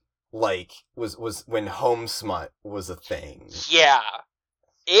was when home smut was a thing. Yeah.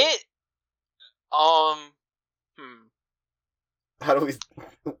 It How do we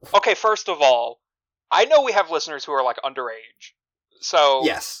Okay, first of all, I know we have listeners who are, like, underage. So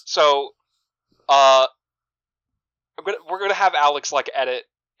yes. So Uh, we're gonna have Alex like edit.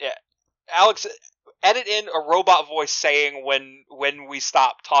 Yeah, Alex, edit in a robot voice saying when we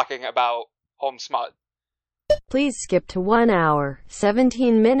stop talking about home smut. Please skip to 1 hour,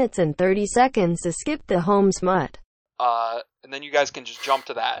 17 minutes and 30 seconds to skip the home smut. And then you guys can just jump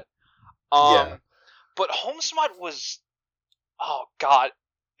to that. Yeah. But home smut was, oh god,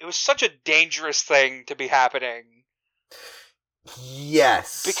 it was such a dangerous thing to be happening.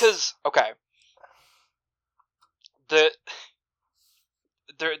 Yes. Because, okay,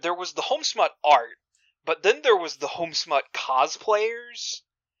 there was the home smut art, but then there was the home smut cosplayers,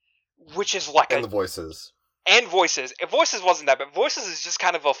 which is like and the voices. And voices. Voices wasn't that bad. Voices is just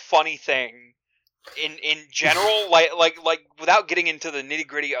kind of a funny thing in general, like without getting into the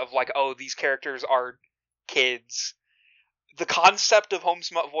nitty-gritty of like, oh, these characters are kids. The concept of home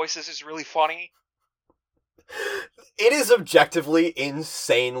smut voices is really funny. It is objectively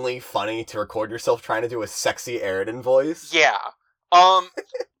insanely funny to record yourself trying to do a sexy Aridin voice. Yeah.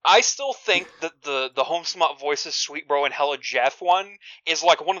 I still think that the home smut voices Sweet Bro and Hella Jeff one is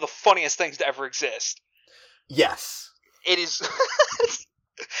like one of the funniest things to ever exist. Yes. It is.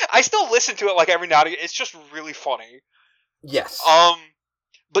 I still listen to it like every now and again. It's just really funny. Yes.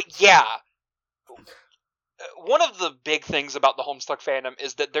 But yeah. One of the big things about the Homestuck fandom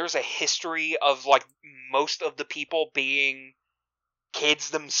is that there's a history of like most of the people being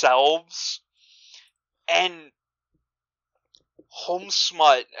kids themselves. And home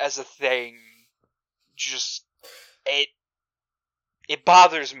smut as a thing just it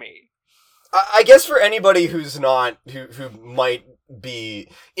bothers me. I guess for anybody who's not who might be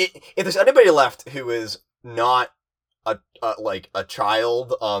if there's anybody left who is not a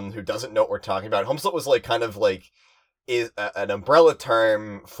child who doesn't know what we're talking about, homesmut was like kind of like is an umbrella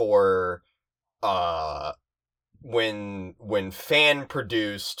term for when fan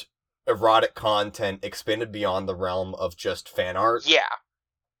produced erotic content expanded beyond the realm of just fan art. Yeah.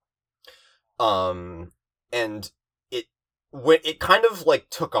 And when it kind of like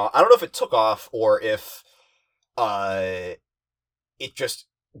took off, I don't know if it took off or if it just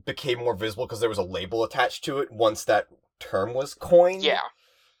became more visible because there was a label attached to it once that term was coined. Yeah.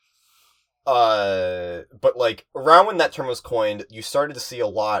 But like around when that term was coined, you started to see a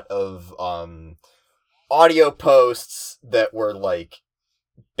lot of audio posts that were like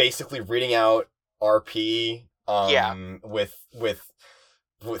basically reading out RP with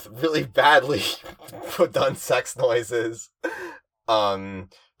really badly put done sex noises. There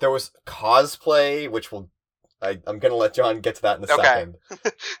was cosplay, which I'm gonna let John get to that in a second.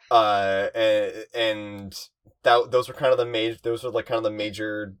 And those were kind of the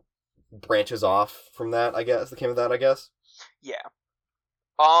major branches off from that, I guess. That came of that, I guess. Yeah.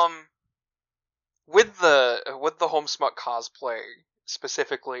 With the homesmut cosplay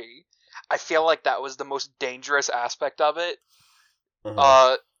specifically, I feel like that was the most dangerous aspect of it.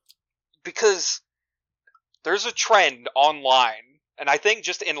 Mm-hmm. Because there's a trend online, and I think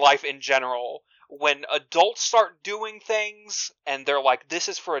just in life in general, when adults start doing things and they're like, this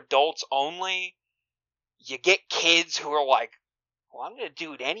is for adults only, you get kids who are like, well, I'm gonna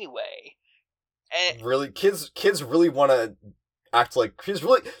do it anyway. And really, kids really want to act like kids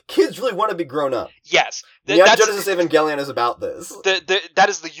really want to be grown up. Yes, Genesis Evangelion is about this. That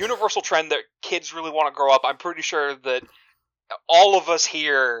is the universal trend that kids really want to grow up. I'm pretty sure that all of us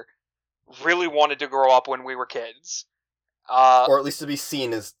here really wanted to grow up when we were kids. Or at least to be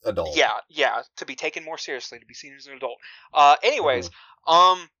seen as adult. Yeah, to be taken more seriously, to be seen as an adult. Anyways,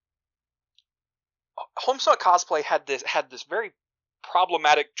 Homesmut cosplay had this very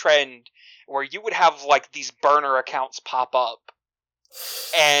problematic trend where you would have like these burner accounts pop up,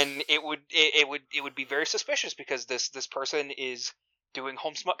 and it would be very suspicious because this person is doing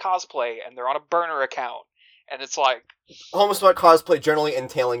Homesmut cosplay and they're on a burner account, and it's like Homesmut cosplay generally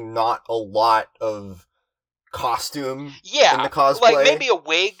entailing not a lot of costume in the cosplay. Like maybe a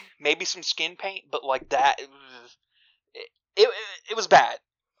wig, maybe some skin paint, but like that it was bad.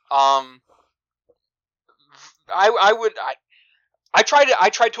 I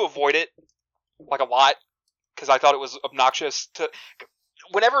tried to avoid it like a lot because I thought it was obnoxious to.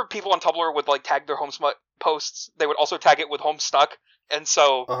 Whenever people on Tumblr would like tag their Homesmut posts, they would also tag it with Homestuck, and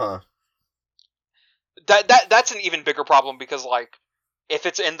so that's an even bigger problem because like if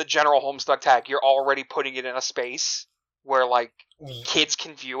it's in the general Homestuck tag, you're already putting it in a space where like kids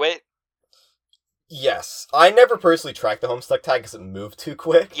can view it. Yes, I never personally tracked the Homestuck tag because it moved too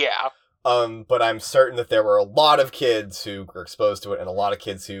quick. Yeah. But I'm certain that there were a lot of kids who were exposed to it, and a lot of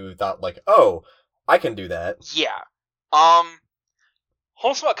kids who thought like, "Oh, I can do that." Yeah.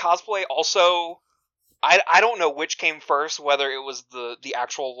 Homesmut cosplay also I don't know which came first, whether it was the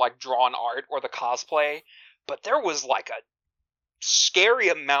actual like drawn art or the cosplay, but there was like a scary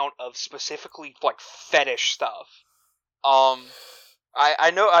amount of specifically like fetish stuff.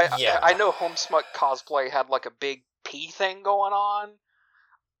 I know Yeah. I know Homesmut cosplay had like a big pee thing going on.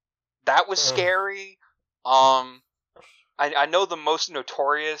 That was scary. I know the most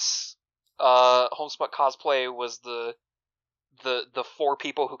notorious Homesmut cosplay was the 4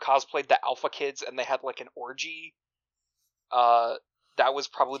 people who cosplayed the Alpha Kids and they had like an orgy. That was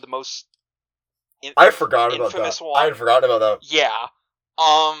probably the most I forgot about infamous that. one. I had forgotten about that. Yeah.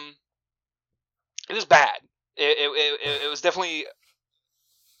 It was bad. It was definitely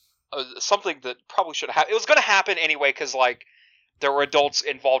something that probably should have. It was going to happen anyway because like there were adults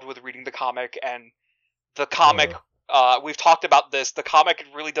involved with reading the comic, and the comic. We've talked about this. The comic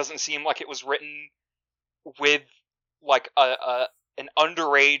really doesn't seem like it was written with like an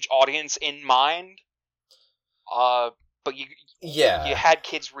underage audience in mind. But you had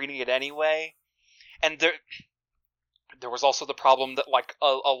kids reading it anyway, and there was also the problem that like a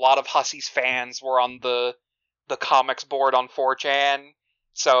lot of Hussey's fans were on the comics board on 4chan,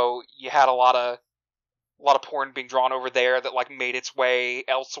 so you had a lot of porn being drawn over there that like made its way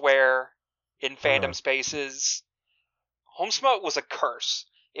elsewhere in fandom spaces. Homesmut was a curse.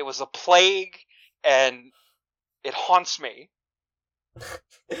 It was a plague, and it haunts me.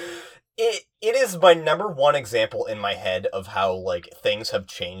 It is my number one example in my head of how like things have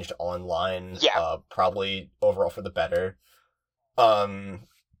changed online. Yeah. Probably overall for the better. 'Cause,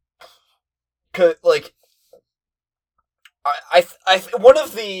 like, I one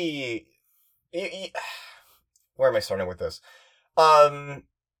of the where am I starting with this?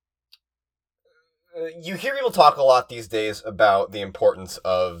 You hear people talk a lot these days about the importance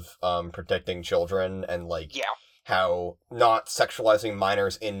of protecting children and like how not sexualizing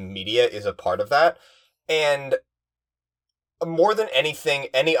minors in media is a part of that. And more than anything,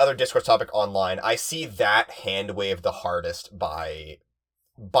 any other discourse topic online, I see that hand waved the hardest by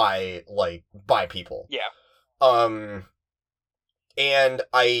people. Yeah. And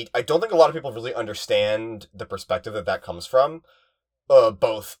I don't think a lot of people really understand the perspective that comes from.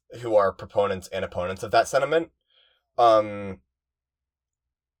 Both who are proponents and opponents of that sentiment.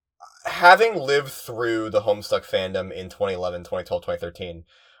 Having lived through the Homestuck fandom in 2011, 2012, 2013,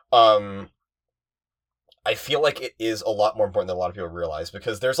 I feel like it is a lot more important than a lot of people realize,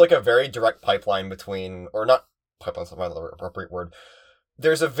 because there's like a very direct pipeline between, or not pipeline, that's not the appropriate word.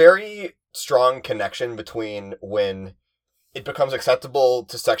 There's a very strong connection between when it becomes acceptable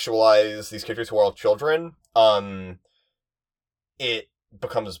to sexualize these characters who are all children, it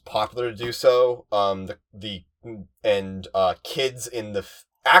becomes popular to do so. Kids in the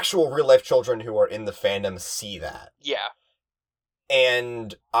actual real life children who are in the fandom see that. Yeah.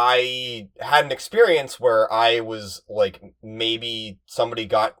 And I had an experience where I was like, maybe somebody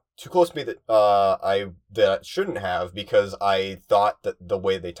got too close to me that shouldn't have, because I thought that the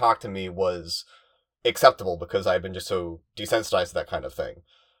way they talked to me was acceptable because I've been just so desensitized to that kind of thing.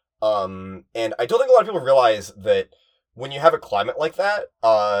 And I don't think a lot of people realize that when you have a climate like that,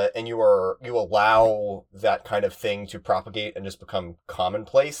 and you allow that kind of thing to propagate and just become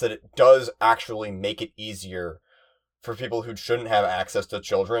commonplace, that it does actually make it easier for people who shouldn't have access to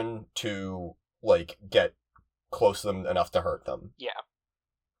children to, like, get close to them enough to hurt them. Yeah.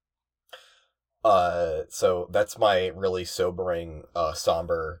 So that's my really sobering,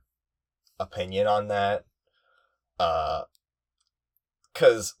 somber opinion on that.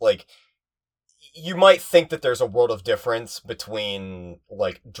 'Cause, like, you might think that there's a world of difference between,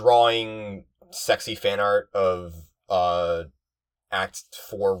 like, drawing sexy fan art of, Act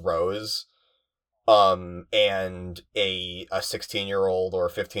 4 Rose, and a 16-year-old or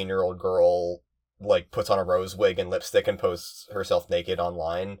 15-year-old girl, like, puts on a rose wig and lipstick and posts herself naked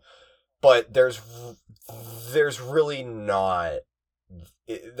online. But there's really not...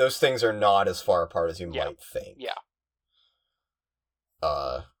 those things are not as far apart as you might think. Yeah.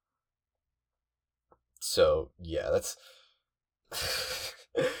 So, yeah, that's...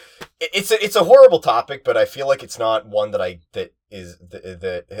 It's a horrible topic, but I feel like it's not one that I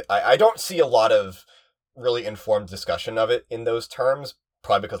don't see a lot of really informed discussion of it in those terms,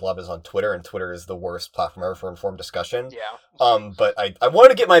 probably because a lot of it is on Twitter, and Twitter is the worst platform ever for informed discussion. Yeah. But I wanted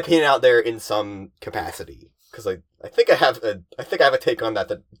to get my opinion out there in some capacity, because I think I have a take on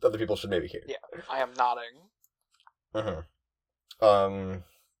that other people should maybe hear. Yeah, I am nodding. Mm-hmm.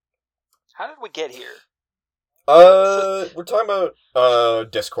 How did we get here? We're talking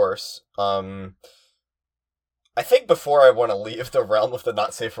about discourse. I think before I want to leave the realm of the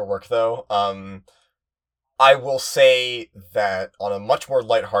not safe for work, though, I will say that on a much more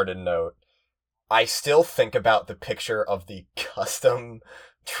lighthearted note, I still think about the picture of the custom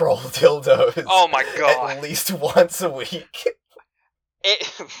troll dildos. Oh my god! At least once a week.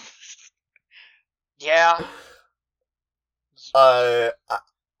 Yeah. I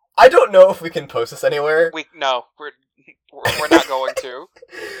don't know if we can post this anywhere. We're not going to.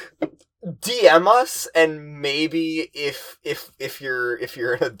 DM us, and maybe if you're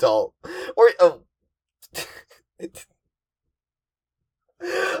an adult, or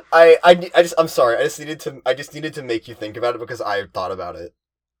I'm sorry. I just needed to make you think about it because I thought about it.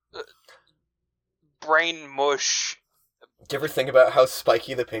 Brain mush. Do you ever think about how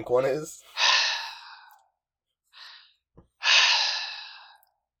spiky the pink one is?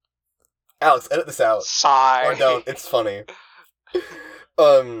 Alex, edit this out. Sigh. Or don't. It's funny.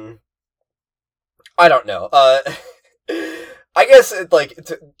 I don't know. I guess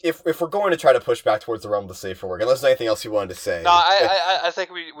if we're going to try to push back towards the realm of the safer work, unless there's anything else you wanted to say. No, I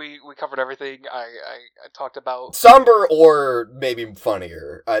think we covered everything I talked about. Somber or maybe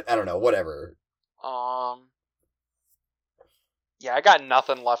funnier. I don't know. Whatever. Yeah, I got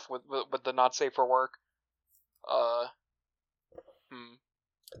nothing left with the not safe for work.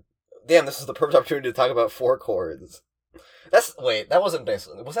 Damn, this is the perfect opportunity to talk about 4 chords. That wasn't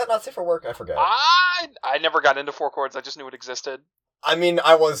basically. Was that not safe for work? I forgot. I never got into 4 chords. I just knew it existed. I mean,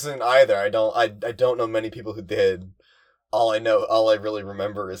 I wasn't either. I don't know many people who did. All I really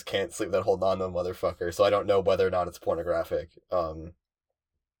remember is "Can't Sleep That Hold On to a Motherfucker," so I don't know whether or not it's pornographic.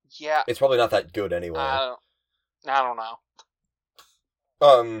 Yeah. It's probably not that good anyway. I don't know.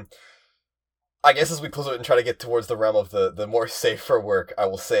 I guess as we close it and try to get towards the realm of the more safe for work, I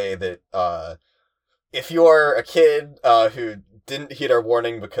will say that, if you are a kid, who didn't heed our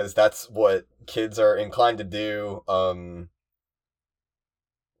warning because that's what kids are inclined to do,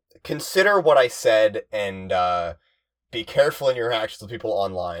 consider what I said and, be careful in your actions with people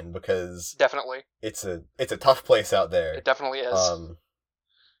online because... Definitely. It's a tough place out there. It definitely is.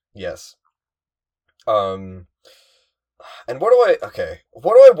 Yes. And what do I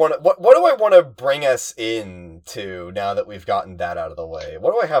want to bring us into now that we've gotten that out of the way?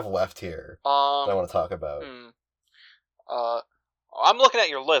 What do I have left here that I want to talk about? I'm looking at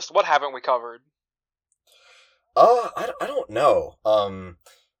your list. What haven't we covered? I don't know. I'm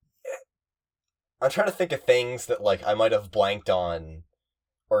trying to think of things that I might have blanked on,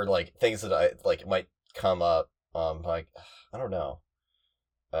 or things that I might come up. I don't know.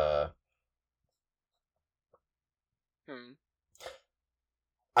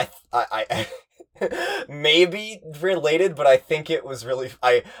 I maybe related, but I think it was really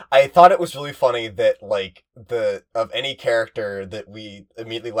I thought it was really funny that of any character that we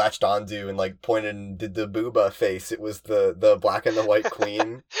immediately latched onto and pointed and did the booba face, it was the black and the white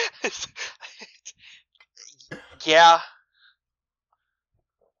queen. Yeah.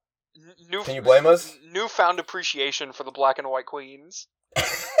 Can you blame us? Newfound appreciation for the black and white queens.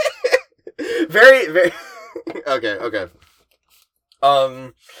 Very, very... Okay.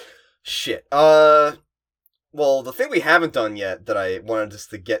 Shit. Well, the thing we haven't done yet that I wanted us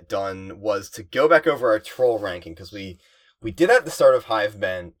to get done was to go back over our troll ranking, because we did that at the start of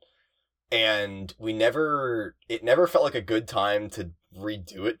Hivebent, and it never felt like a good time to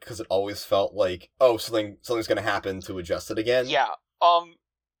redo it, because it always felt like, oh, something's gonna happen to adjust it again. Yeah.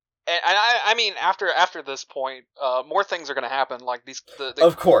 And I mean, after this point, more things are going to happen.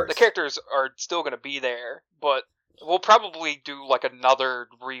 Of course, the characters are still going to be there, but we'll probably do another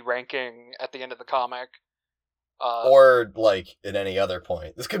re-ranking at the end of the comic, or at any other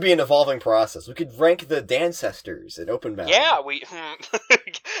point. This could be an evolving process. We could rank the Dancestors in Open Battle. Yeah, we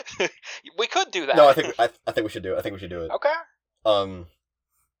could do that. No, I think we should do it. I think we should do it. Okay.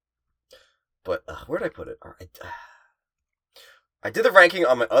 But where did I put it? I did the ranking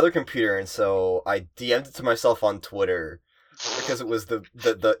on my other computer, and so I DM'd it to myself on Twitter because it was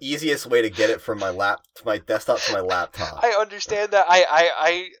the easiest way to get it from my desktop to my laptop. I understand that.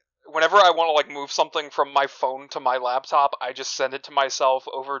 I whenever I want to move something from my phone to my laptop, I just send it to myself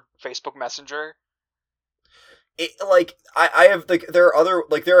over Facebook Messenger. I have there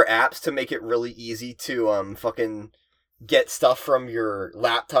are apps to make it really easy to fucking get stuff from your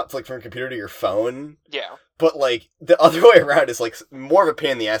laptop from your computer to your phone. Yeah. But, the other way around is, more of a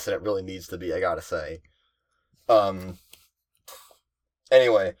pain in the ass than it really needs to be, I gotta say.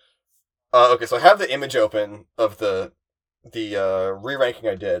 Anyway. Okay, so I have the image open of the re-ranking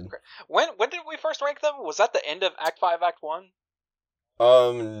I did. When did we first rank them? Was that the end of Act 5, Act 1?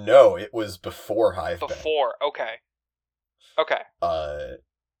 No, it was before Hivebent. Before, okay.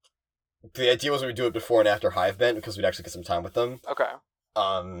 The idea was we would do it before and after Hivebent, because we'd actually get some time with them. Okay.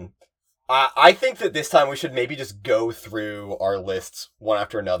 I think that this time we should maybe just go through our lists one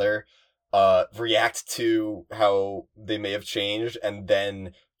after another, react to how they may have changed, and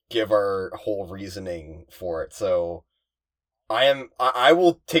then give our whole reasoning for it. So I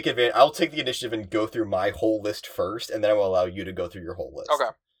will take advantage. I'll take the initiative and go through my whole list first, and then I will allow you to go through your whole list. Okay.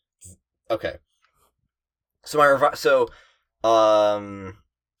 Okay. So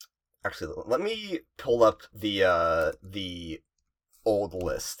actually, let me pull up the old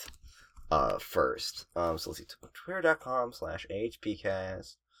list first. So let's see,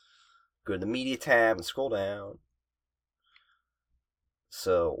 twitter.com/ahpcast. Go to the media tab and scroll down.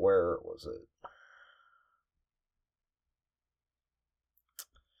 So where was it?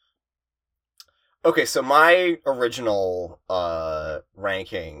 Okay, so my original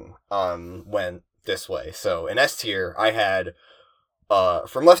ranking went this way. So in S tier, I had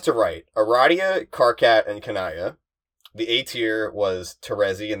from left to right, Aradia, Karkat, and Kanaya. The A tier was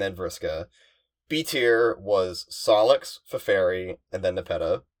Terezi and then Vriska. B tier was Solix, Feferi, and then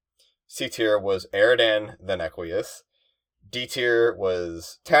Nepeta. C tier was Eridan, then Equius. D tier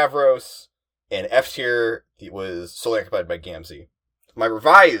was Tavros, and F tier was solely occupied by Gamzee. My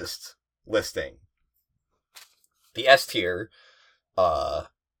revised listing, the S tier,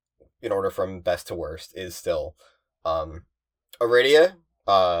 in order from best to worst, is still Iridia,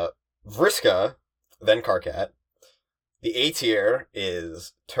 Vriska, then Karkat. The A tier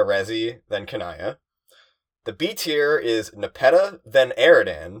is Terezi, then Kanaya. The B tier is Nepeta, then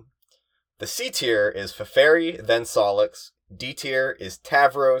Eridan. The C tier is Feferi, then Solix. D tier is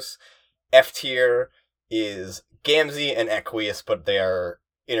Tavros. F tier is Gamzee and Equius, but they are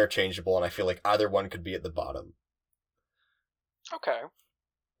interchangeable, and I feel like either one could be at the bottom. Okay.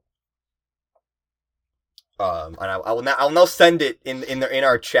 And I'll now send it in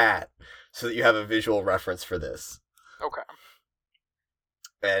our chat so that you have a visual reference for this. Okay.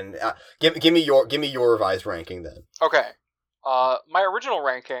 And give me your revised ranking then. Okay. My original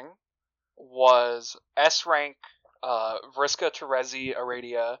ranking was S rank, Vriska, Terezi,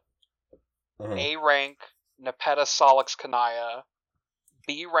 Aradia. Mm-hmm. A rank, Nepeta, Solix, Kanaya.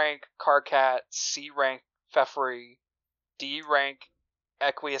 B rank, Karkat. C rank, Feferi. D rank,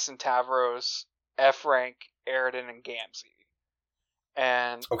 Equius and Tavros. F rank, Eridan and Gamzee.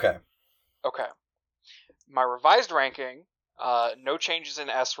 And Okay. My revised ranking, no changes in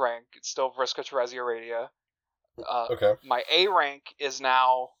S rank. It's still Vriska, Terezi, Aradia. Okay. My A rank is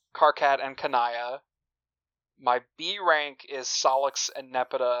now Karkat and Kanaya. My B rank is Solix and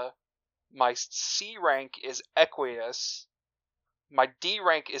Nepeta. My C rank is Equius. My D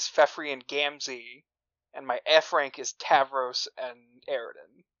rank is Fefri and Gamzee. And my F rank is Tavros and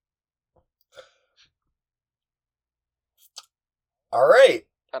Eridan. All right.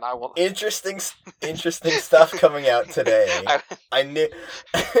 And I will. Interesting stuff coming out today. I knew.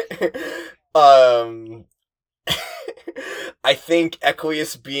 I think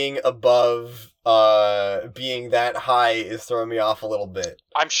Equius being above, being that high is throwing me off a little bit.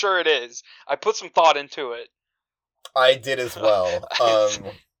 I'm sure it is. I put some thought into it. I did as well.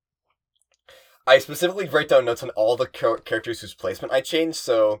 I specifically write down notes on all the characters whose placement I changed,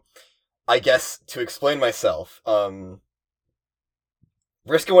 so I guess to explain myself,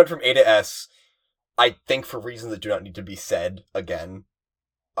 Vriska went from A to S, I think for reasons that do not need to be said again.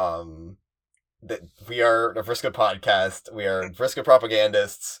 That we are a Vriska podcast, we are Vriska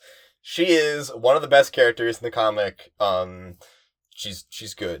propagandists. She is one of the best characters in the comic.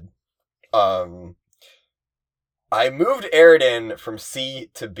 She's good. I moved Eridan from C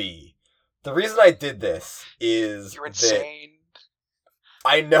to B. The reason I did this is You're insane.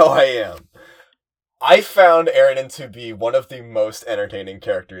 I know I am. I found Eridan to be one of the most entertaining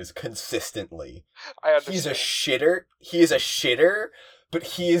characters consistently. I understand. He's a shitter. He is a shitter, but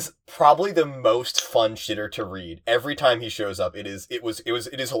he is probably the most fun shitter to read. Every time he shows up, it is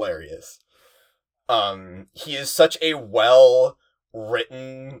hilarious. He is such a well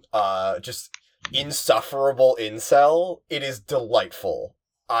written, just insufferable incel. It is delightful.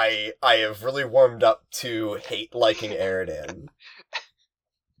 I have really warmed up to hate liking Eridan.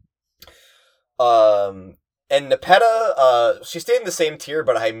 And Nepeta, she stayed in the same tier,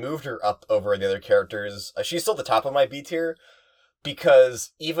 but I moved her up over the other characters. She's still at the top of my B tier,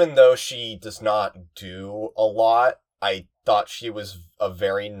 because even though she does not do a lot, I thought she was a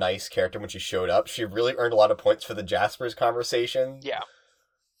very nice character when she showed up. She really earned a lot of points for the Jaspers conversation. Yeah,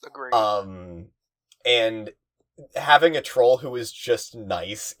 agreed. And having a troll who is just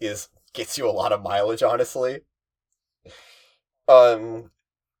nice gets you a lot of mileage, honestly.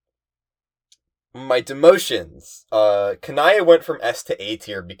 My demotions. Kanaya went from S to A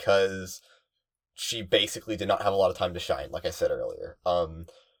tier because she basically did not have a lot of time to shine, like I said earlier.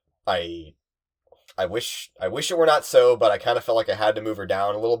 I wish it were not so, but I kind of felt like I had to move her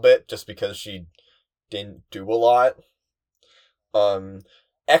down a little bit just because she didn't do a lot.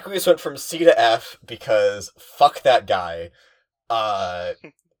 Equius went from C to F because fuck that guy. The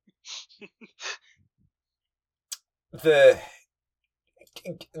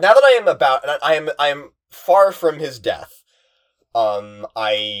Now that I am far from his death.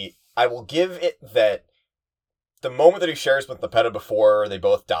 I will give it that the moment that he shares with Nepeta before they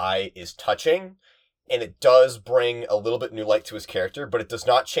both die is touching, and it does bring a little bit new light to his character, but it does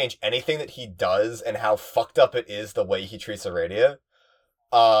not change anything that he does and how fucked up it is the way he treats Aradia.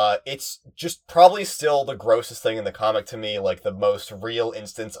 It's just probably still the grossest thing in the comic to me, like the most real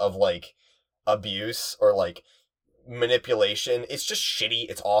instance of like abuse or like manipulation. It's just shitty,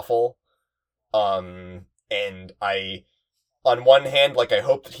 it's awful. And on one hand, like, I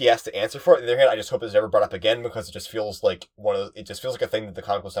hope that he has to answer for it. On the other hand, I just hope it's never brought up again because it just feels like it just feels like a thing that the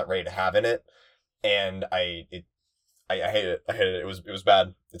comic was not ready to have in it. And I hate it. I hate it. It was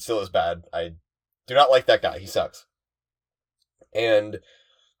bad. It still is bad. I do not like that guy. He sucks. And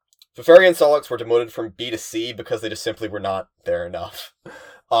Feferi and Solix were demoted from B to C because they just simply were not there enough.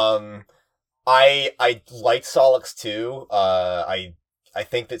 I like Solix too. I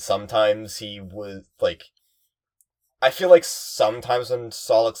think that sometimes he was like, I feel like sometimes when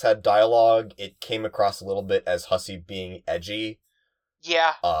Solix had dialogue, it came across a little bit as Hussey being edgy.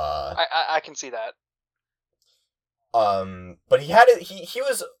 Yeah, I can see that. But he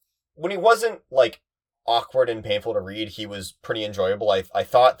was, when he wasn't, like, awkward and painful to read, he was pretty enjoyable. I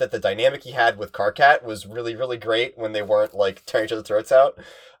thought that the dynamic he had with Karkat was really, really great when they weren't, like, tearing each other's throats out.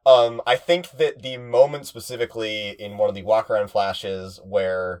 I think that the moment specifically in one of the walk-around flashes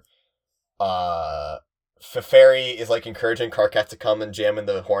where, Feferi is, like, encouraging Karkat to come and jam in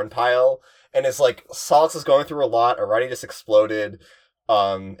the horn pile, and it's like, Solix is going through a lot, already just exploded,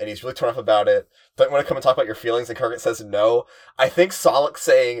 and he's really torn up about it. Don't want to come and talk about your feelings, and Karkat says no. I think Solix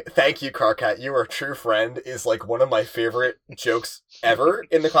saying, "Thank you, Karkat, you are a true friend," is, like, one of my favorite jokes ever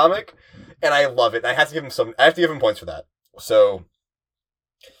in the comic, and I love it. I have to give him points for that. So,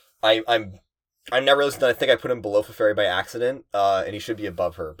 I never listened. I think I put him below Feferi by accident, and he should be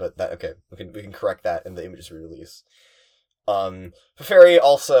above her. But that okay, we can correct that in the images re-release. Feferi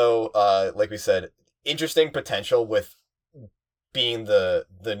also, like we said, interesting potential with being the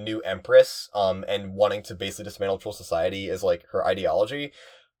new empress, and wanting to basically dismantle Troll society as like her ideology.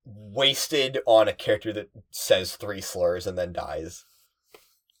 Wasted on a character that says 3 slurs and then dies.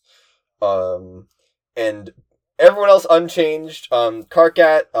 And everyone else unchanged.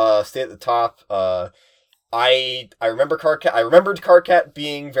 Karkat, stay at the top. I remember Karkat. I remembered Karkat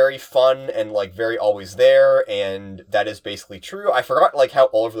being very fun and like very always there, and that is basically true. I forgot like how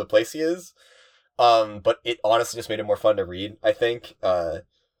all over the place he is. But it honestly just made it more fun to read, I think.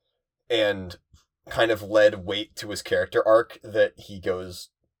 And kind of led weight to his character arc that he goes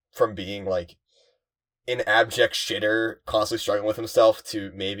from being like an abject shitter, constantly struggling with himself,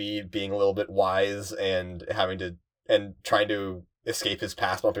 to maybe being a little bit wise and trying to escape his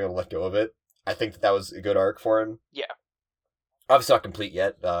past, not being able to let go of it. I think that was a good arc for him. Yeah. Obviously not complete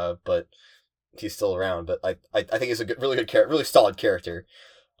yet, but he's still around. But I think he's a really good character, really solid character.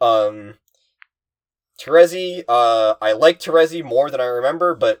 Terezi, I like Terezi more than I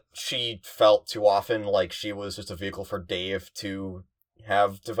remember, but she felt too often like she was just a vehicle for Dave to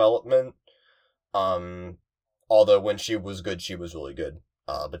have development. Although when she was good, she was really good.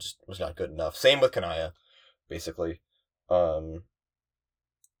 But just was not good enough. Same with Kanaya, basically.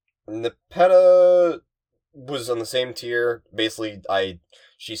 Nepeta was on the same tier. Basically,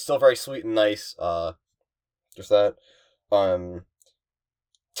 she's still very sweet and nice. Just that.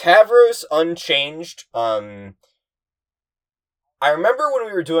 Tavros unchanged. I remember when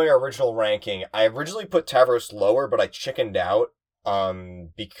we were doing our original ranking, I originally put Tavros lower, but I chickened out.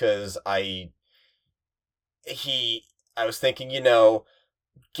 Because I was thinking,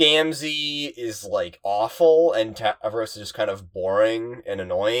 Gamzee is, like, awful, and Tavros is just kind of boring and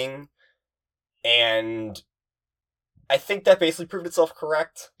annoying, and I think that basically proved itself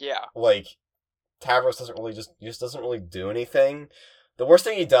correct. Yeah. Like, Tavros doesn't really do anything. The worst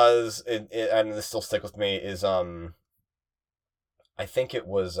thing he does, and this still stick with me, is, I think it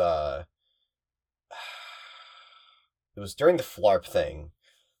was during the Flarp thing,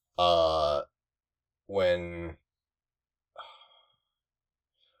 when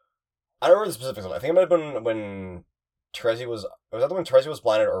I don't remember the specifics of it. I think it might have been when Terezi was either when Terezi was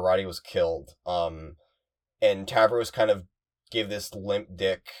blinded or Roddy was killed. And Tavros kind of gave this limp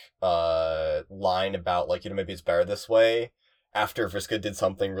dick line about like, maybe it's better this way after Vriska did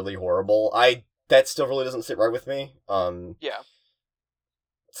something really horrible. That still really doesn't sit right with me. Yeah.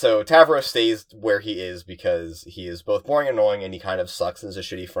 So Tavros stays where he is because he is both boring and annoying, and he kind of sucks and is a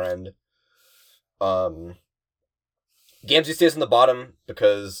shitty friend. Gamzee stays in the bottom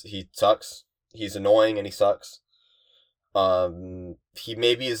because he sucks. He's annoying and he sucks. He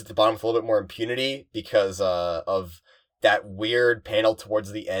maybe is at the bottom with a little bit more impunity because of that weird panel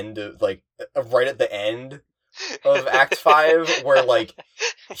towards the end of, like, right at the end of Act 5, where, like,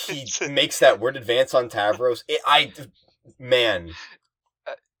 he makes that weird advance on Tavros. Man.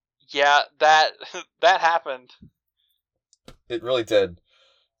 Yeah, that happened. It really did.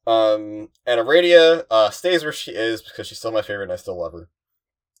 And Aradia stays where she is because she's still my favorite and I still love her.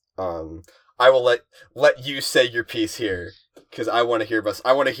 I will let you say your piece here because I want to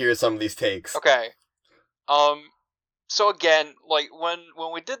hear some of these takes. Okay. So again, like when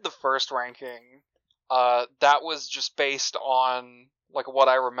we did the first ranking, that was just based on like what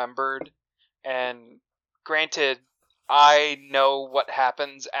I remembered, and granted, I know what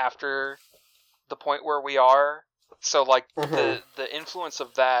happens after the point where we are, so like the influence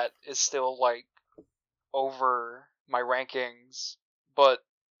of that is still like over my rankings, but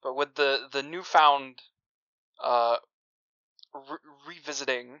with the newfound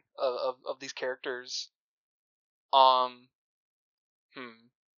revisiting of these characters, I'm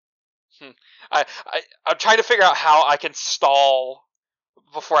trying to figure out how I can stall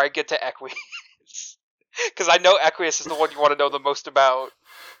before I get to Equius, because I know Equius is the one you want to know the most about.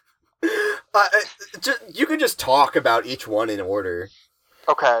 You can just talk about each one in order.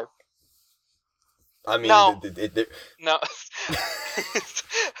 Okay. I mean, no. No.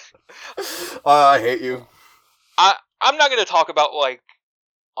 I hate you. I'm not gonna talk about like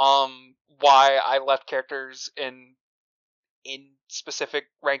why I left characters in specific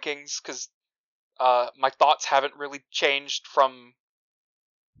rankings, because my thoughts haven't really changed from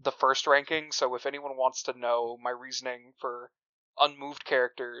the first ranking. So if anyone wants to know my reasoning for unmoved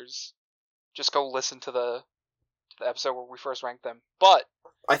characters, just go listen to the episode where we first ranked them. But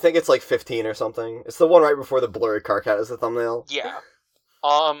I think it's like 15 or something. It's the one right before the blurry Karkat as the thumbnail. Yeah.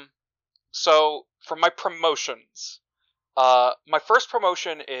 So for my promotions, my first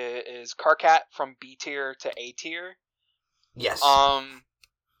promotion is Karkat from B tier to A tier. Yes.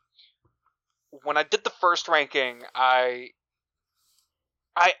 When I did the first ranking, I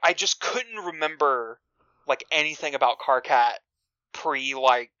just couldn't remember like anything about Karkat pre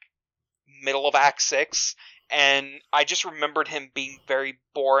like middle of Act 6, and I just remembered him being very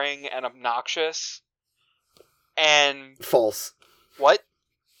boring and obnoxious. And false. What?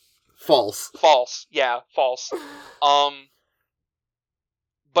 False. False. Yeah, false.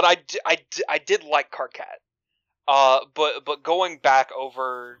 But I did like Karkat. But going back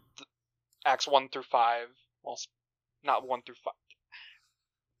over Acts 1 through 5, well, not 1 through 5.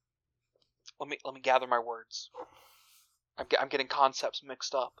 Let me gather my words. I'm getting concepts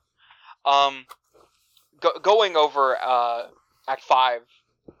mixed up. Going over Act 5,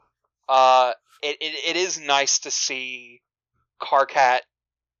 it is nice to see Karkat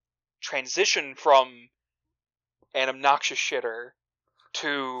transition from an obnoxious shitter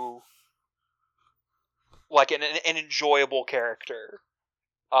to like an enjoyable character.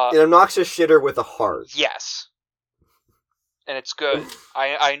 An obnoxious shitter with a heart. Yes. And it's good.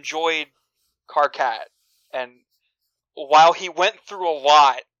 I enjoyed Karkat, and while he went through a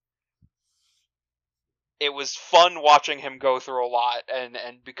lot, it was fun watching him go through a lot and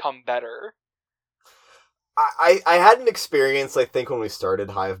become better. I had an experience, I think, when we started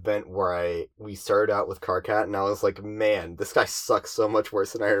Hivebent, where we started out with Karkat, and I was like, man, this guy sucks so much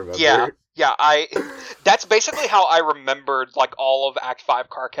worse than I remember. Yeah, that's basically how I remembered, like, all of Act 5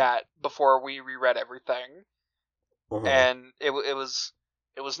 Karkat before we reread everything. Mm-hmm. And it was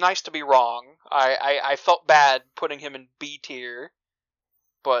nice to be wrong. I felt bad putting him in B tier,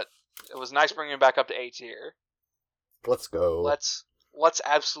 but it was nice bringing him back up to A tier. Let's go. Let's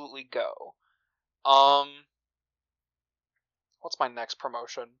absolutely go. What's my next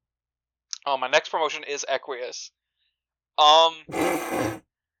promotion? Oh, my next promotion is Equius. I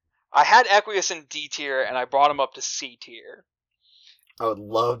had Equius in D tier, and I brought him up to C tier. I would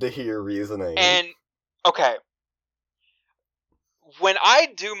love to hear your reasoning. And, okay. When I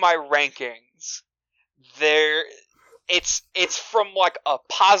do my rankings, it's from, like, a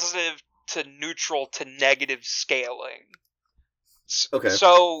positive to neutral to negative scaling. Okay.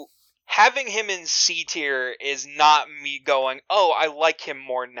 So having him in C tier is not me going, oh, I like him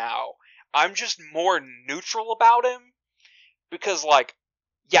more now. I'm just more neutral about him. Because, like,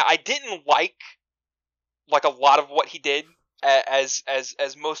 yeah, I didn't like a lot of what he did, as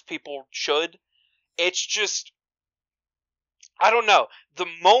most people should. It's just, I don't know. The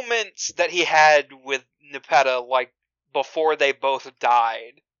moments that he had with Nepeta, like, before they both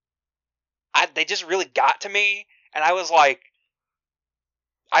died, they just really got to me, and I was like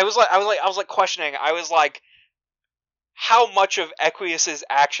questioning. I was like, how much of Equius's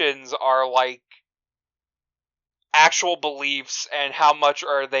actions are like actual beliefs, and how much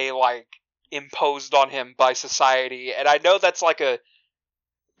are they like imposed on him by society? And I know that's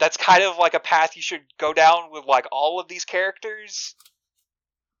kind of like a path you should go down with like all of these characters,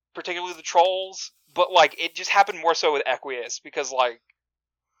 particularly the trolls. But like, it just happened more so with Equius because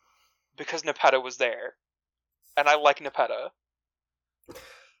Nepeta was there, and I like Nepeta.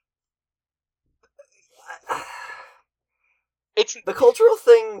 It's the cultural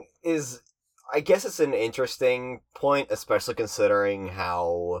thing is, I guess it's an interesting point, especially considering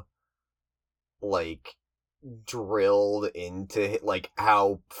how, like, drilled into, like,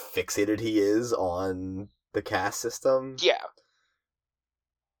 how fixated he is on the caste system. Yeah.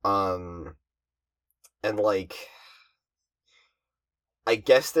 And, like, I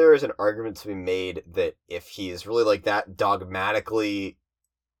guess there is an argument to be made that if he is really, like, that dogmatically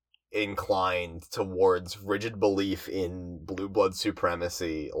inclined towards rigid belief in blue blood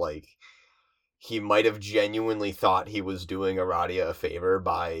supremacy, like, he might have genuinely thought he was doing Aradia a favor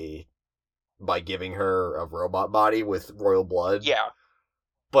by giving her a robot body with royal blood. Yeah.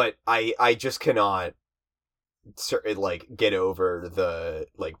 But I just cannot like get over the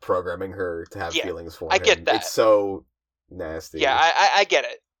like programming her to have feelings for him. I get that. It's so nasty. Yeah, I get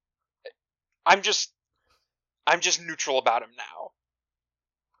it. I'm just neutral about him now.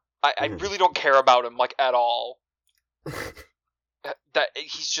 I really don't care about him like at all. That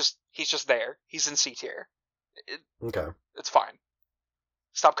he's just there. He's in C tier. Okay. It's fine.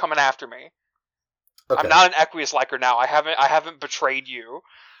 Stop coming after me. Okay. I'm not an Equius liker now. I haven't betrayed you.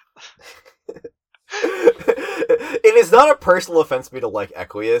 It is not a personal offense to me to like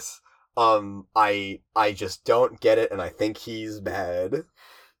Equius. I just don't get it, and I think he's bad.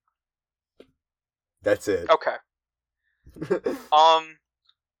 That's it. Okay.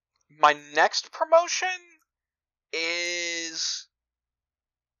 My next promotion is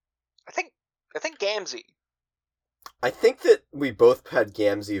I think Gamzee. I think that we both had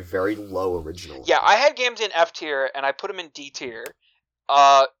Gamzee very low originally. Yeah, I had Gamzee in F tier, and I put him in D tier.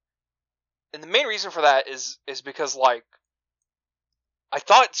 And the main reason for that is because, like, I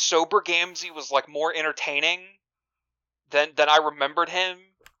thought sober Gamzee was, like, more entertaining than I remembered him.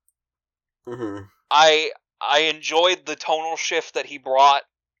 Mm-hmm. I enjoyed the tonal shift that he brought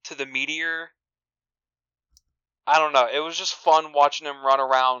to the Meteor. I don't know, it was just fun watching him run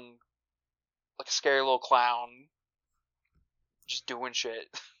around like a scary little clown. Just doing shit.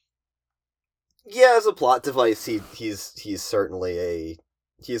 Yeah, as a plot device, he's certainly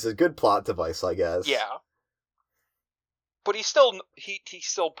he's a good plot device, I guess. Yeah, but he's still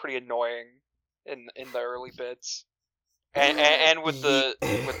pretty annoying in the early bits, and with the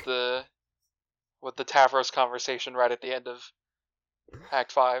Tavros conversation right at the end of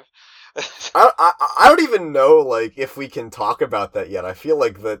Act 5. I don't even know, like, if we can talk about that yet. I feel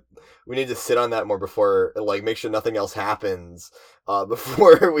like that we need to sit on that more before, like, make sure nothing else happens,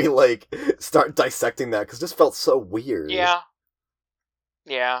 before we, like, start dissecting that, because it just felt so weird. Yeah.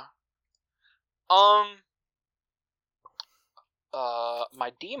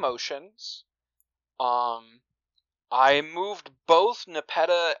 My demotions, I moved both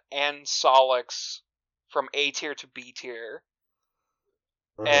Nepeta and Solix from A tier to B tier.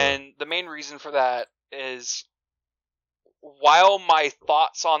 Mm-hmm. And the main reason for that is, while my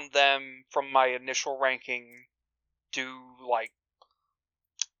thoughts on them from my initial ranking do, like,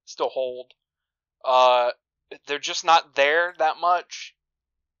 still hold, they're just not there that much,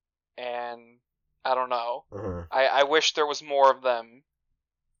 and I don't know. Mm-hmm. I wish there was more of them,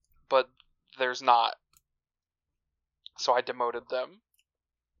 but there's not. So I demoted them.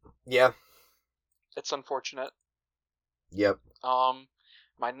 Yeah. It's unfortunate. Yep.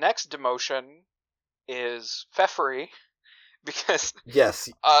 My next demotion is Pfeffery, because yes,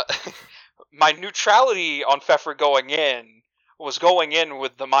 my neutrality on Pfeffery going in was going in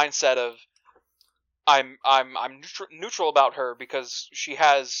with the mindset of I'm neutral about her because she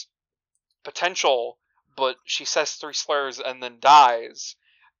has potential, but she says 3 slurs and then dies.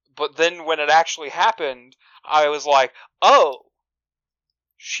 But then when it actually happened, I was like, oh,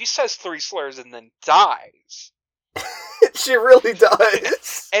 she says 3 slurs and then dies. She really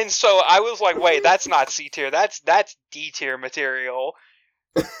does. And so I was like, wait, that's not C tier, that's D tier material.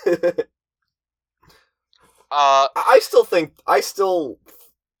 I still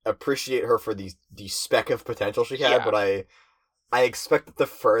appreciate her for the speck of potential she had, but I expect that the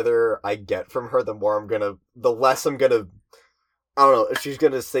further I get from her, the less I'm gonna, I don't know if she's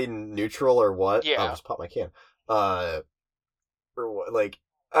gonna say neutral or what. Yeah. I'll just pop my can. or what, like,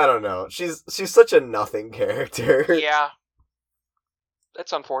 I don't know. She's such a nothing character. Yeah.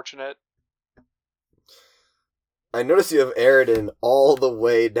 That's unfortunate. I notice you have Aridin all the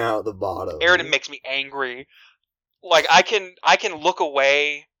way down at the bottom. Aridin makes me angry. Like, I can look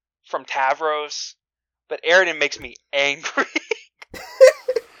away from Tavros, but Aridin makes me angry.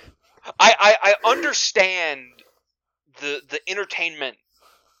 I understand the entertainment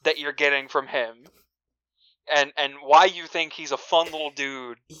that you're getting from him, and why you think he's a fun little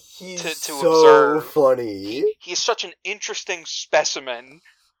dude He's to so observe. funny. He's such an interesting specimen.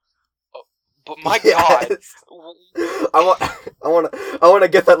 But my God, I want to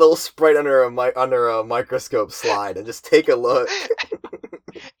get that little sprite under a microscope slide and just take a look.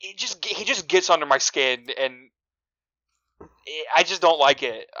 he just gets under my skin, and I just don't like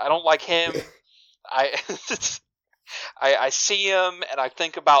it. I don't like him. I see him and I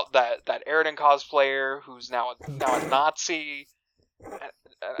think about that Aridin cosplayer who's now a Nazi.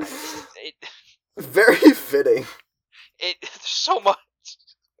 Very fitting. There's so much.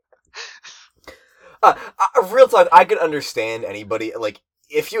 Real talk, I could understand anybody, like,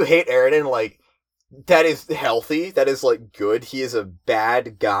 if you hate Aridin, like, that is healthy, that is, like, good. He is a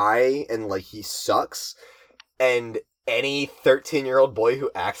bad guy, and, like, he sucks, and any 13-year-old boy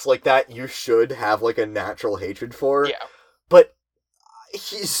who acts like that, you should have, like, a natural hatred for. Yeah. But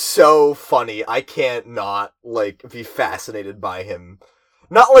he's so funny, I can't not, like, be fascinated by him.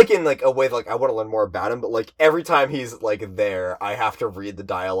 Not, like, in, like, a way that, like, I want to learn more about him, but, like, every time he's, like, there, I have to read the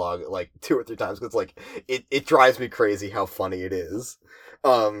dialogue, like, 2 or 3 times, because, like, it drives me crazy how funny it is.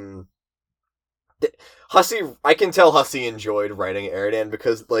 Hussey, I can tell Hussey enjoyed writing Aridin,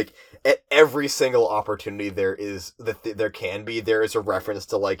 because, like, at every single opportunity there is a reference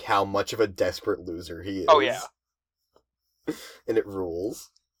to, like, how much of a desperate loser he is. Oh, yeah. And it rules.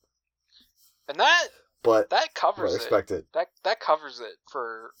 And that covers I respect it. That covers it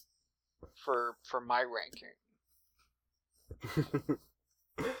for my ranking.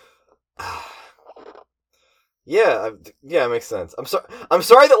 Yeah, it makes sense. I'm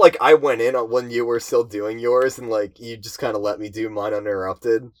sorry that, like, I went in on when you were still doing yours and, like, you just kind of let me do mine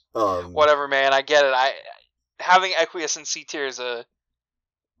uninterrupted. Whatever, man. I get it. Having Equius in C tier is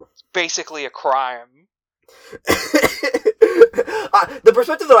basically a crime. The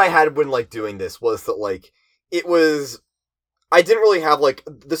perspective that I had when, like, doing this was that, like, I didn't really have, like,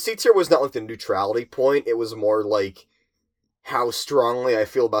 the C tier was not, like, the neutrality point, it was more, like, how strongly I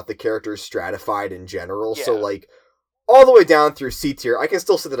feel about the characters stratified in general, Yeah. so, like, all the way down through C tier, I can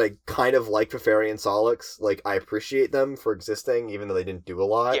still say that I kind of like Feferi and Solix, like, I appreciate them for existing, even though they didn't do a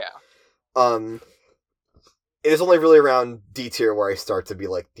lot. Yeah. It is only really around D tier where I start to be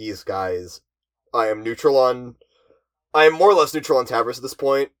like, these guys, I am more or less neutral on Tavros at this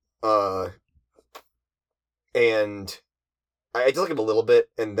point, and I just like it a little bit,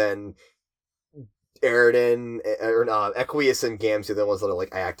 and then Aridin, or Equius and Gamzee are the ones that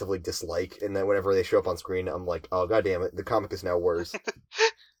I actively dislike, and then whenever they show up on screen, I'm like, oh, god damn it, the comic is now worse.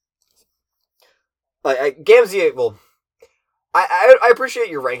 Gamzee, well, I appreciate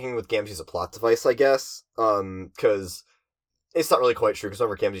your ranking with Gamzee as a plot device, I guess, because it's not really quite true, because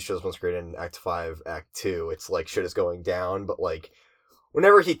whenever Gamzee shows up on screen in Act 5, Act 2, it's like shit is going down, but, like,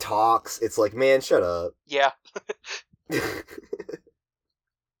 whenever he talks, it's like, man, shut up. Yeah.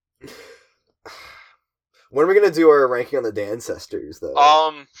 When are we gonna do our ranking on the Dancestors,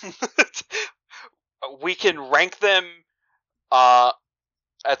 though? We can rank them at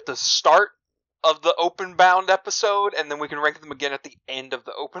the start of the Openbound episode, and then we can rank them again at the end of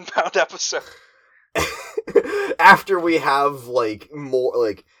the Openbound episode. After we have, like, more,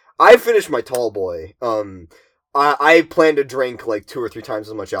 like, I finished my Tall Boy. I plan to drink, like, 2 or 3 times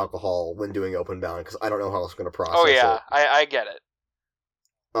as much alcohol when doing Openbound, because I don't know how else I'm gonna process it. Oh, yeah, I get it.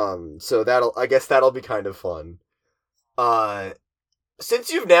 So I guess that'll be kind of fun.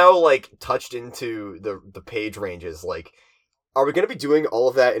 Since you've now, like, touched into the page ranges, like, are we gonna be doing all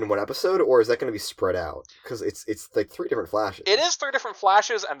of that in one episode, or is that gonna be spread out? Because it's like 3 different flashes. It is 3 different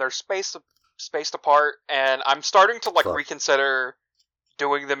flashes, and they're spaced apart, and I'm starting to, like, reconsider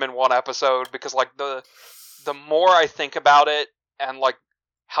doing them in one episode, because, like, the more I think about it, and, like,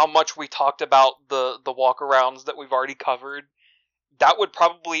 how much we talked about the walk-arounds that we've already covered, that would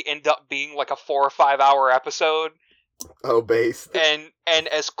probably end up being, like, a 4 or 5 hour episode. Oh, base. And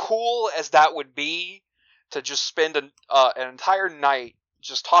as cool as that would be, to just spend an entire night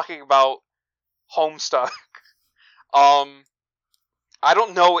just talking about Homestuck, I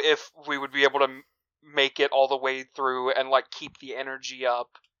don't know if we would be able to make it all the way through and, like, keep the energy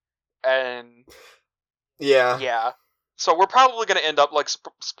up. And yeah. So we're probably going to end up, like,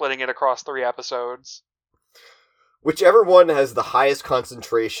 splitting it across 3 episodes. whichever one has the highest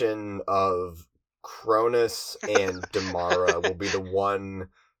concentration of Cronus and Damara will be the one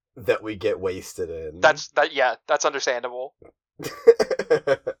that we get wasted in. That's understandable.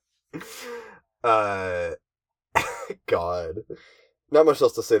 God. Not much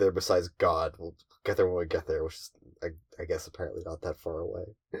else to say there besides God. We'll get there when we get there, which is, I guess, apparently not that far away.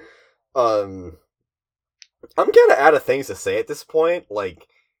 I'm kind of out of things to say at this point. Like,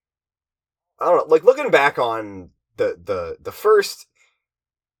 I don't know. Like, looking back on the first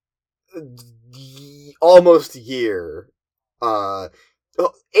almost year,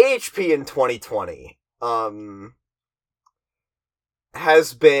 AHP in 2020,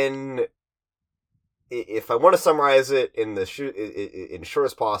 has been, if I want to summarize it in in short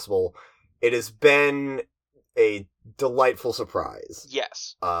as possible, it has been a delightful surprise.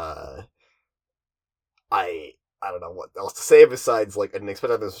 Yes. I don't know what else to say besides, like, I didn't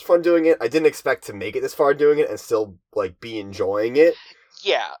expect this was fun doing it. I didn't expect to make it this far doing it and still, like, be enjoying it.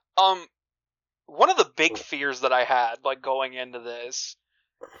 Yeah. One of the big fears that I had, like, going into this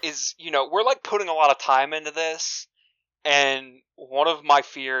is, we're, like, putting a lot of time into this, and one of my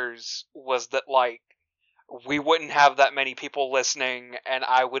fears was that, like, we wouldn't have that many people listening, and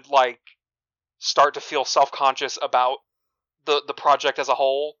I would, like, start to feel self-conscious about the project as a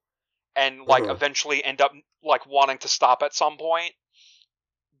whole, and, like, eventually end up, like, wanting to stop at some point.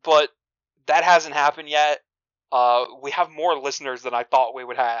 But that hasn't happened yet. We have more listeners than I thought we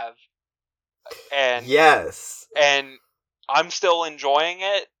would have. And yes. And I'm still enjoying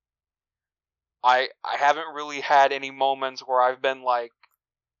it. I haven't really had any moments where I've been like,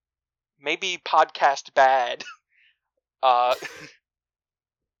 maybe podcast bad. Yeah,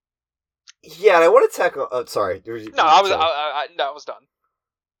 and I want to tackle. Sorry. No, I was done.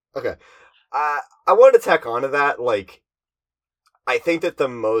 Okay. I wanted to tack onto that. Like, I think that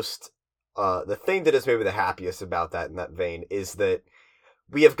the thing that is maybe the happiest about that in that vein is that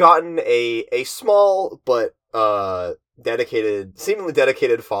we have gotten a small but seemingly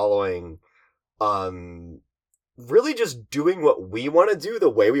dedicated following, really just doing what we want to do the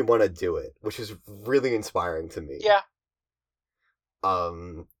way we want to do it, which is really inspiring to me. Yeah.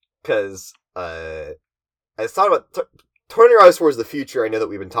 Because I thought about turning your eyes towards the future. I know that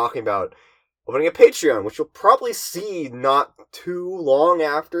we've been talking about opening a Patreon, which you'll probably see not too long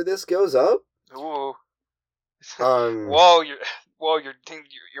after this goes up. Ooh. Whoa, you're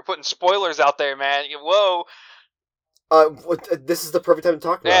putting spoilers out there, man. Whoa. This is the perfect time to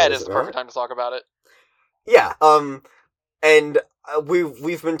talk about it. Yeah, it is the perfect time to talk about it. Yeah. And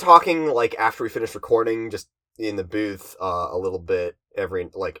we've been talking, like, after we finish recording, just in the booth, a little bit every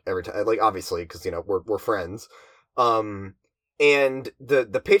time, like, obviously, because, we're friends. And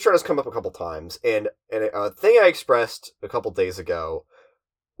the Patreon has come up a couple times, and a thing I expressed a couple days ago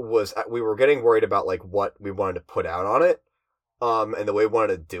was we were getting worried about, like, what we wanted to put out on it, and the way we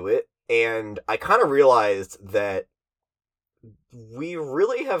wanted to do it, and I kind of realized that we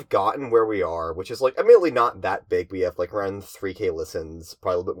really have gotten where we are, which is, like, admittedly not that big. We have, like, around 3K listens,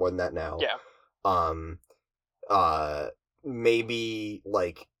 probably a little bit more than that now. Yeah. Maybe,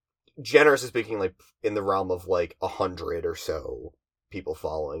 like, generously speaking, like, in the realm of, like, 100 or so people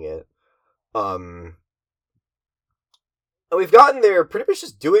following it. And we've gotten there pretty much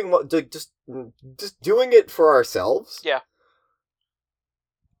just doing just doing it for ourselves. Yeah.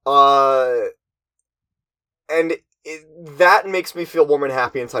 And that makes me feel warm and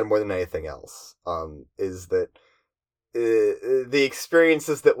happy inside more than anything else. Is that the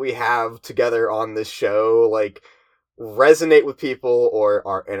experiences that we have together on this show, like, resonate with people or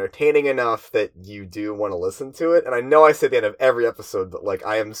are entertaining enough that you do want to listen to it. And I know I say at the end of every episode, but, like,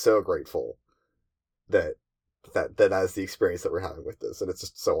 I am so grateful that is the experience that we're having with this, and it's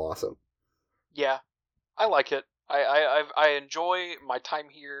just so awesome. Yeah, I like it. I enjoy my time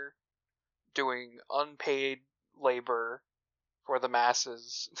here doing unpaid labor for the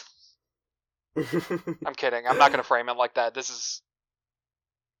masses. I'm kidding. I'm not going to frame it like that. This is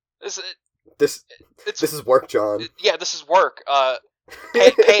work, John. Yeah, this is work.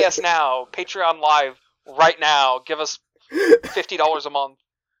 Pay us now. Patreon Live right now. Give us $50 a month.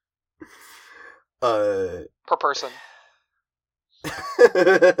 Per person.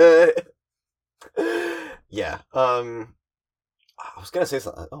 Yeah. I was gonna say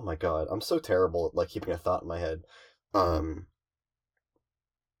something. Oh my god, I'm so terrible at, like, keeping a thought in my head.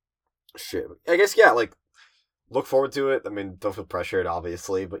 Shit. I guess, yeah, like, look forward to it. I mean, don't feel pressured,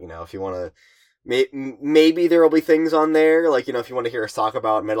 obviously, but, if you want to, maybe there will be things on there, like, if you want to hear us talk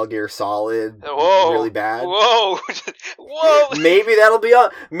about Metal Gear Solid, really bad. Whoa. Maybe that'll be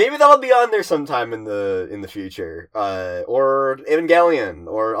on there sometime in the future, or Evangelion,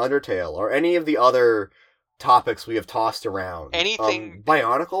 or Undertale, or any of the other topics we have tossed around. Anything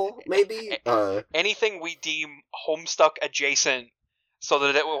Bionicle, maybe? Anything we deem Homestuck adjacent, so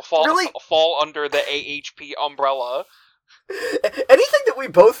that it will fall under the AHP umbrella. Anything that we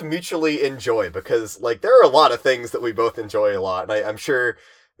both mutually enjoy, because, like, there are a lot of things that we both enjoy a lot, and I'm sure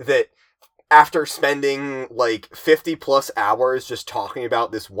that after spending, like, 50 plus hours just talking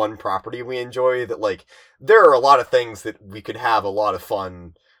about this one property we enjoy, that, like, there are a lot of things that we could have a lot of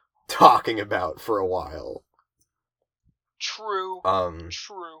fun talking about for a while. True.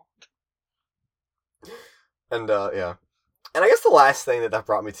 True. And, yeah. And I guess the last thing that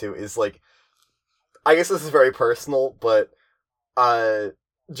brought me to is, like, I guess this is very personal, but,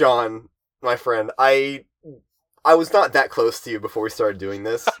 John, my friend, I was not that close to you before we started doing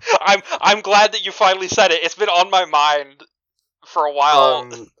this. I'm glad that you finally said it. It's been on my mind for a while.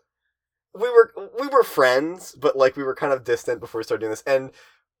 We were friends, but, like, we were kind of distant before we started doing this, and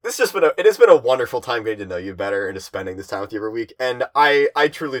it has been a wonderful time getting to know you better and just spending this time with you every week, and I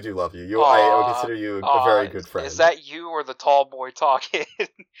truly do love you. I would consider you a very good friend. Is that you or the tall boy talking?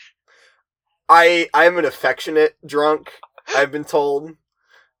 I'm an affectionate drunk, I've been told.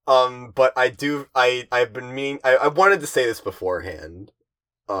 But I've been meaning, I wanted to say this beforehand.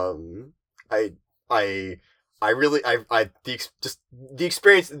 The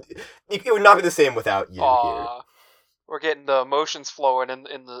experience, it would not be the same without you here. We're getting the emotions flowing in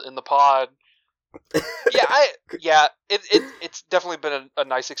the pod. It's definitely been a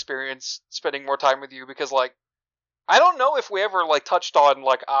nice experience spending more time with you, because, like, I don't know if we ever, like, touched on,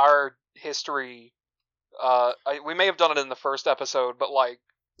 like, our history. We may have done it in the first episode, but, like,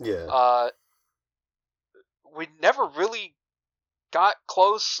 yeah, we never really got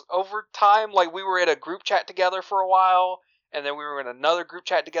close over time. Like, we were in a group chat together for a while, and then we were in another group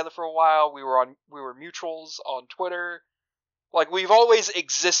chat together for a while. We were mutuals on Twitter. Like, we've always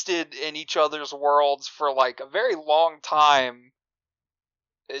existed in each other's worlds for, like, a very long time.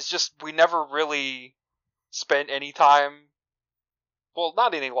 It's just we never really spent any time, well,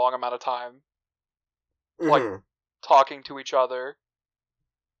 not any long amount of time, like, talking to each other.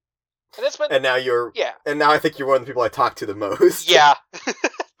 And it's been, and now I think you're one of the people I talk to the most. Yeah.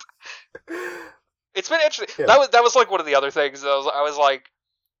 It's been interesting. Yeah. That was like one of the other things. I was like,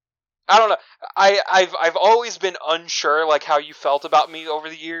 I don't know. I've always been unsure, like, how you felt about me over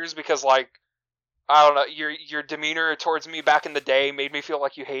the years, because, like, I don't know, your demeanor towards me back in the day made me feel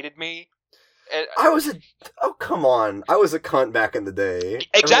like you hated me. And come on. I was a cunt back in the day.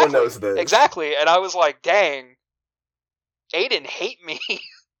 Exactly. Everyone knows this. Exactly. And I was like, dang, Aiden hate me.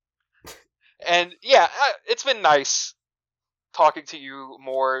 And yeah, it's been nice talking to you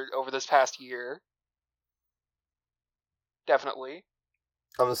more over this past year. Definitely.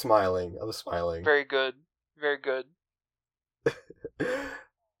 I'm smiling. Very good. Very good.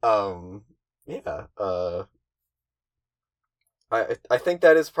 Yeah. I think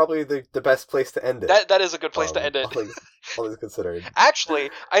that is probably the best place to end it. That is a good place to end it. All things considered. Actually,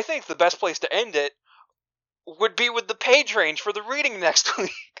 I think the best place to end it would be with the page range for the reading next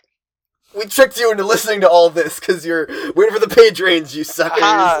week. We tricked you into listening to all this because you're waiting for the page range, you suckers.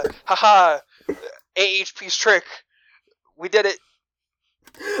 Haha. AHP's trick. We did it.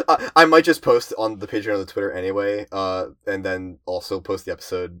 I might just post on the page on the Twitter anyway, and then also post the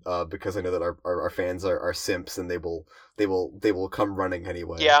episode, because I know that our fans are simps and they will come running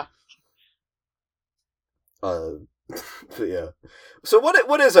anyway. Yeah. But yeah. So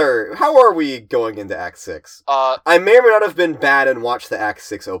how are we going into Act 6? I may or may not have been bad and watched the Act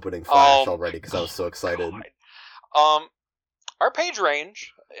 6 opening flash already because I was so excited. God. Our page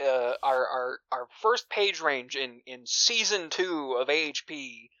range, our first page range in season 2 of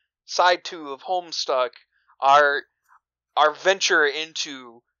AHP, side 2 of Homestuck, our venture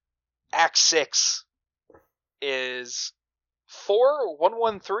into Act 6 is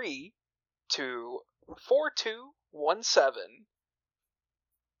 4113 to 4217.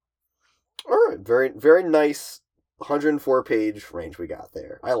 Alright, very, very nice 104 page range we got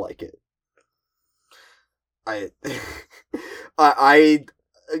there. I like it.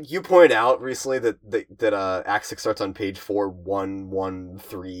 You pointed out recently that Act 6 starts on page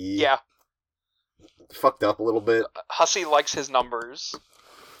 4113. Yeah. Fucked up a little bit. Hussey likes his numbers.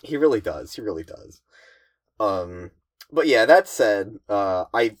 He really does. But yeah, that said,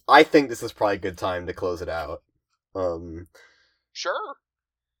 I think this is probably a good time to close it out. Sure.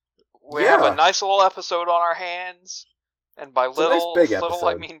 We have a nice little episode on our hands, and by little,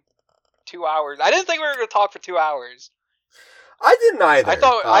 I mean 2 hours. I didn't think we were going to talk for 2 hours. I didn't either.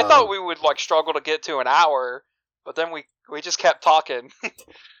 I thought we would, like, struggle to get to an hour, but then we just kept talking.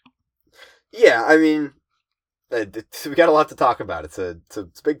 Yeah, I mean, we got a lot to talk about. It's a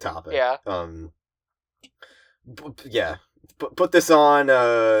big topic. Yeah. yeah, put this on,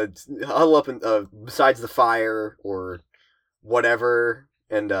 huddle up besides the fire or whatever,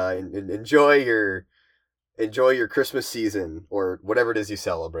 and enjoy your Christmas season or whatever it is you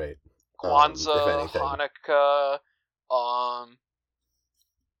celebrate. If Kwanzaa, anything. Hanukkah,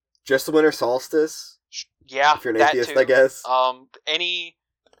 just the winter solstice. Yeah, if you're an that atheist, too. I guess.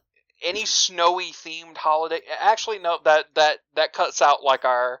 Any snowy themed holiday. Actually, no, that cuts out like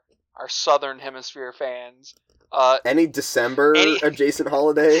our southern hemisphere fans. Any December adjacent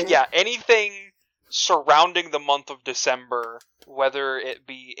holiday. Yeah, anything surrounding the month of December, whether it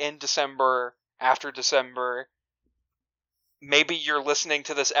be in December, after December. Maybe you're listening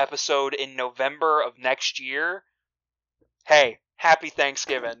to this episode in November of next year. Hey, happy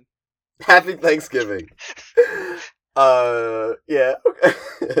Thanksgiving. Happy Thanksgiving. Yeah, okay.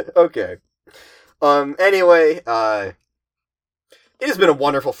 Okay. Anyway, it has been a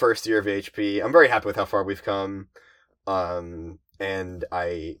wonderful first year of HP. I'm very happy with how far we've come. And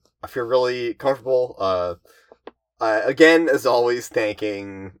I feel really comfortable. Again, as always,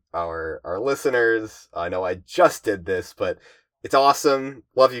 thanking our listeners. I know I just did this, but it's awesome.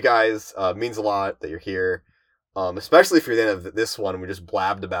 Love you guys. Means a lot that you're here. Especially if you're the end of this one, we just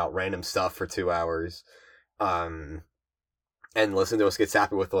blabbed about random stuff for 2 hours. And listen to us get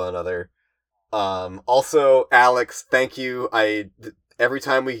sappy with one another. Also, Alex, thank you. Every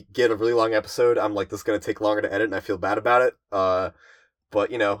time we get a really long episode, I'm like, this is going to take longer to edit, and I feel bad about it. But,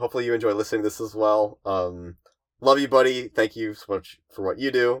 hopefully you enjoy listening to this as well. Love you, buddy. Thank you so much for what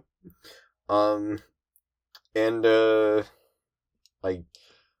you do.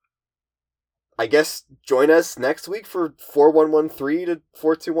 I guess join us next week for 4113 to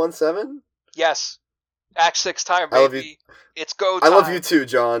 4217. Yes. Act 6 time, baby. I love you. It's go time. I love you too,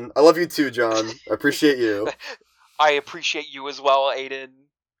 John. I appreciate you. I appreciate you as well, Aiden.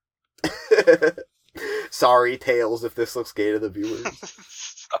 Sorry, Tails, if this looks gay to the viewers.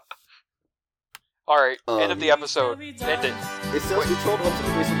 Alright, end of the episode. End it. It says you told them to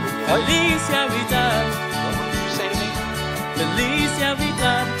do something. Felicia Vidal, What did you say to me? Felicia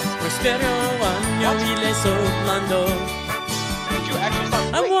Vidal, prospero año y le soplando. Did you actually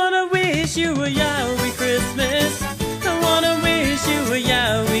start I wanna wish you a Yowie Christmas. I wanna wish you a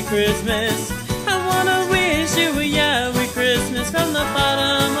Yowie Christmas. I wanna wish you a Yowie Christmas from the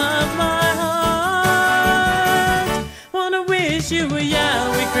bottom of my heart. Wanna wish you a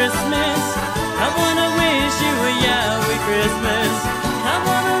Yowie Christmas.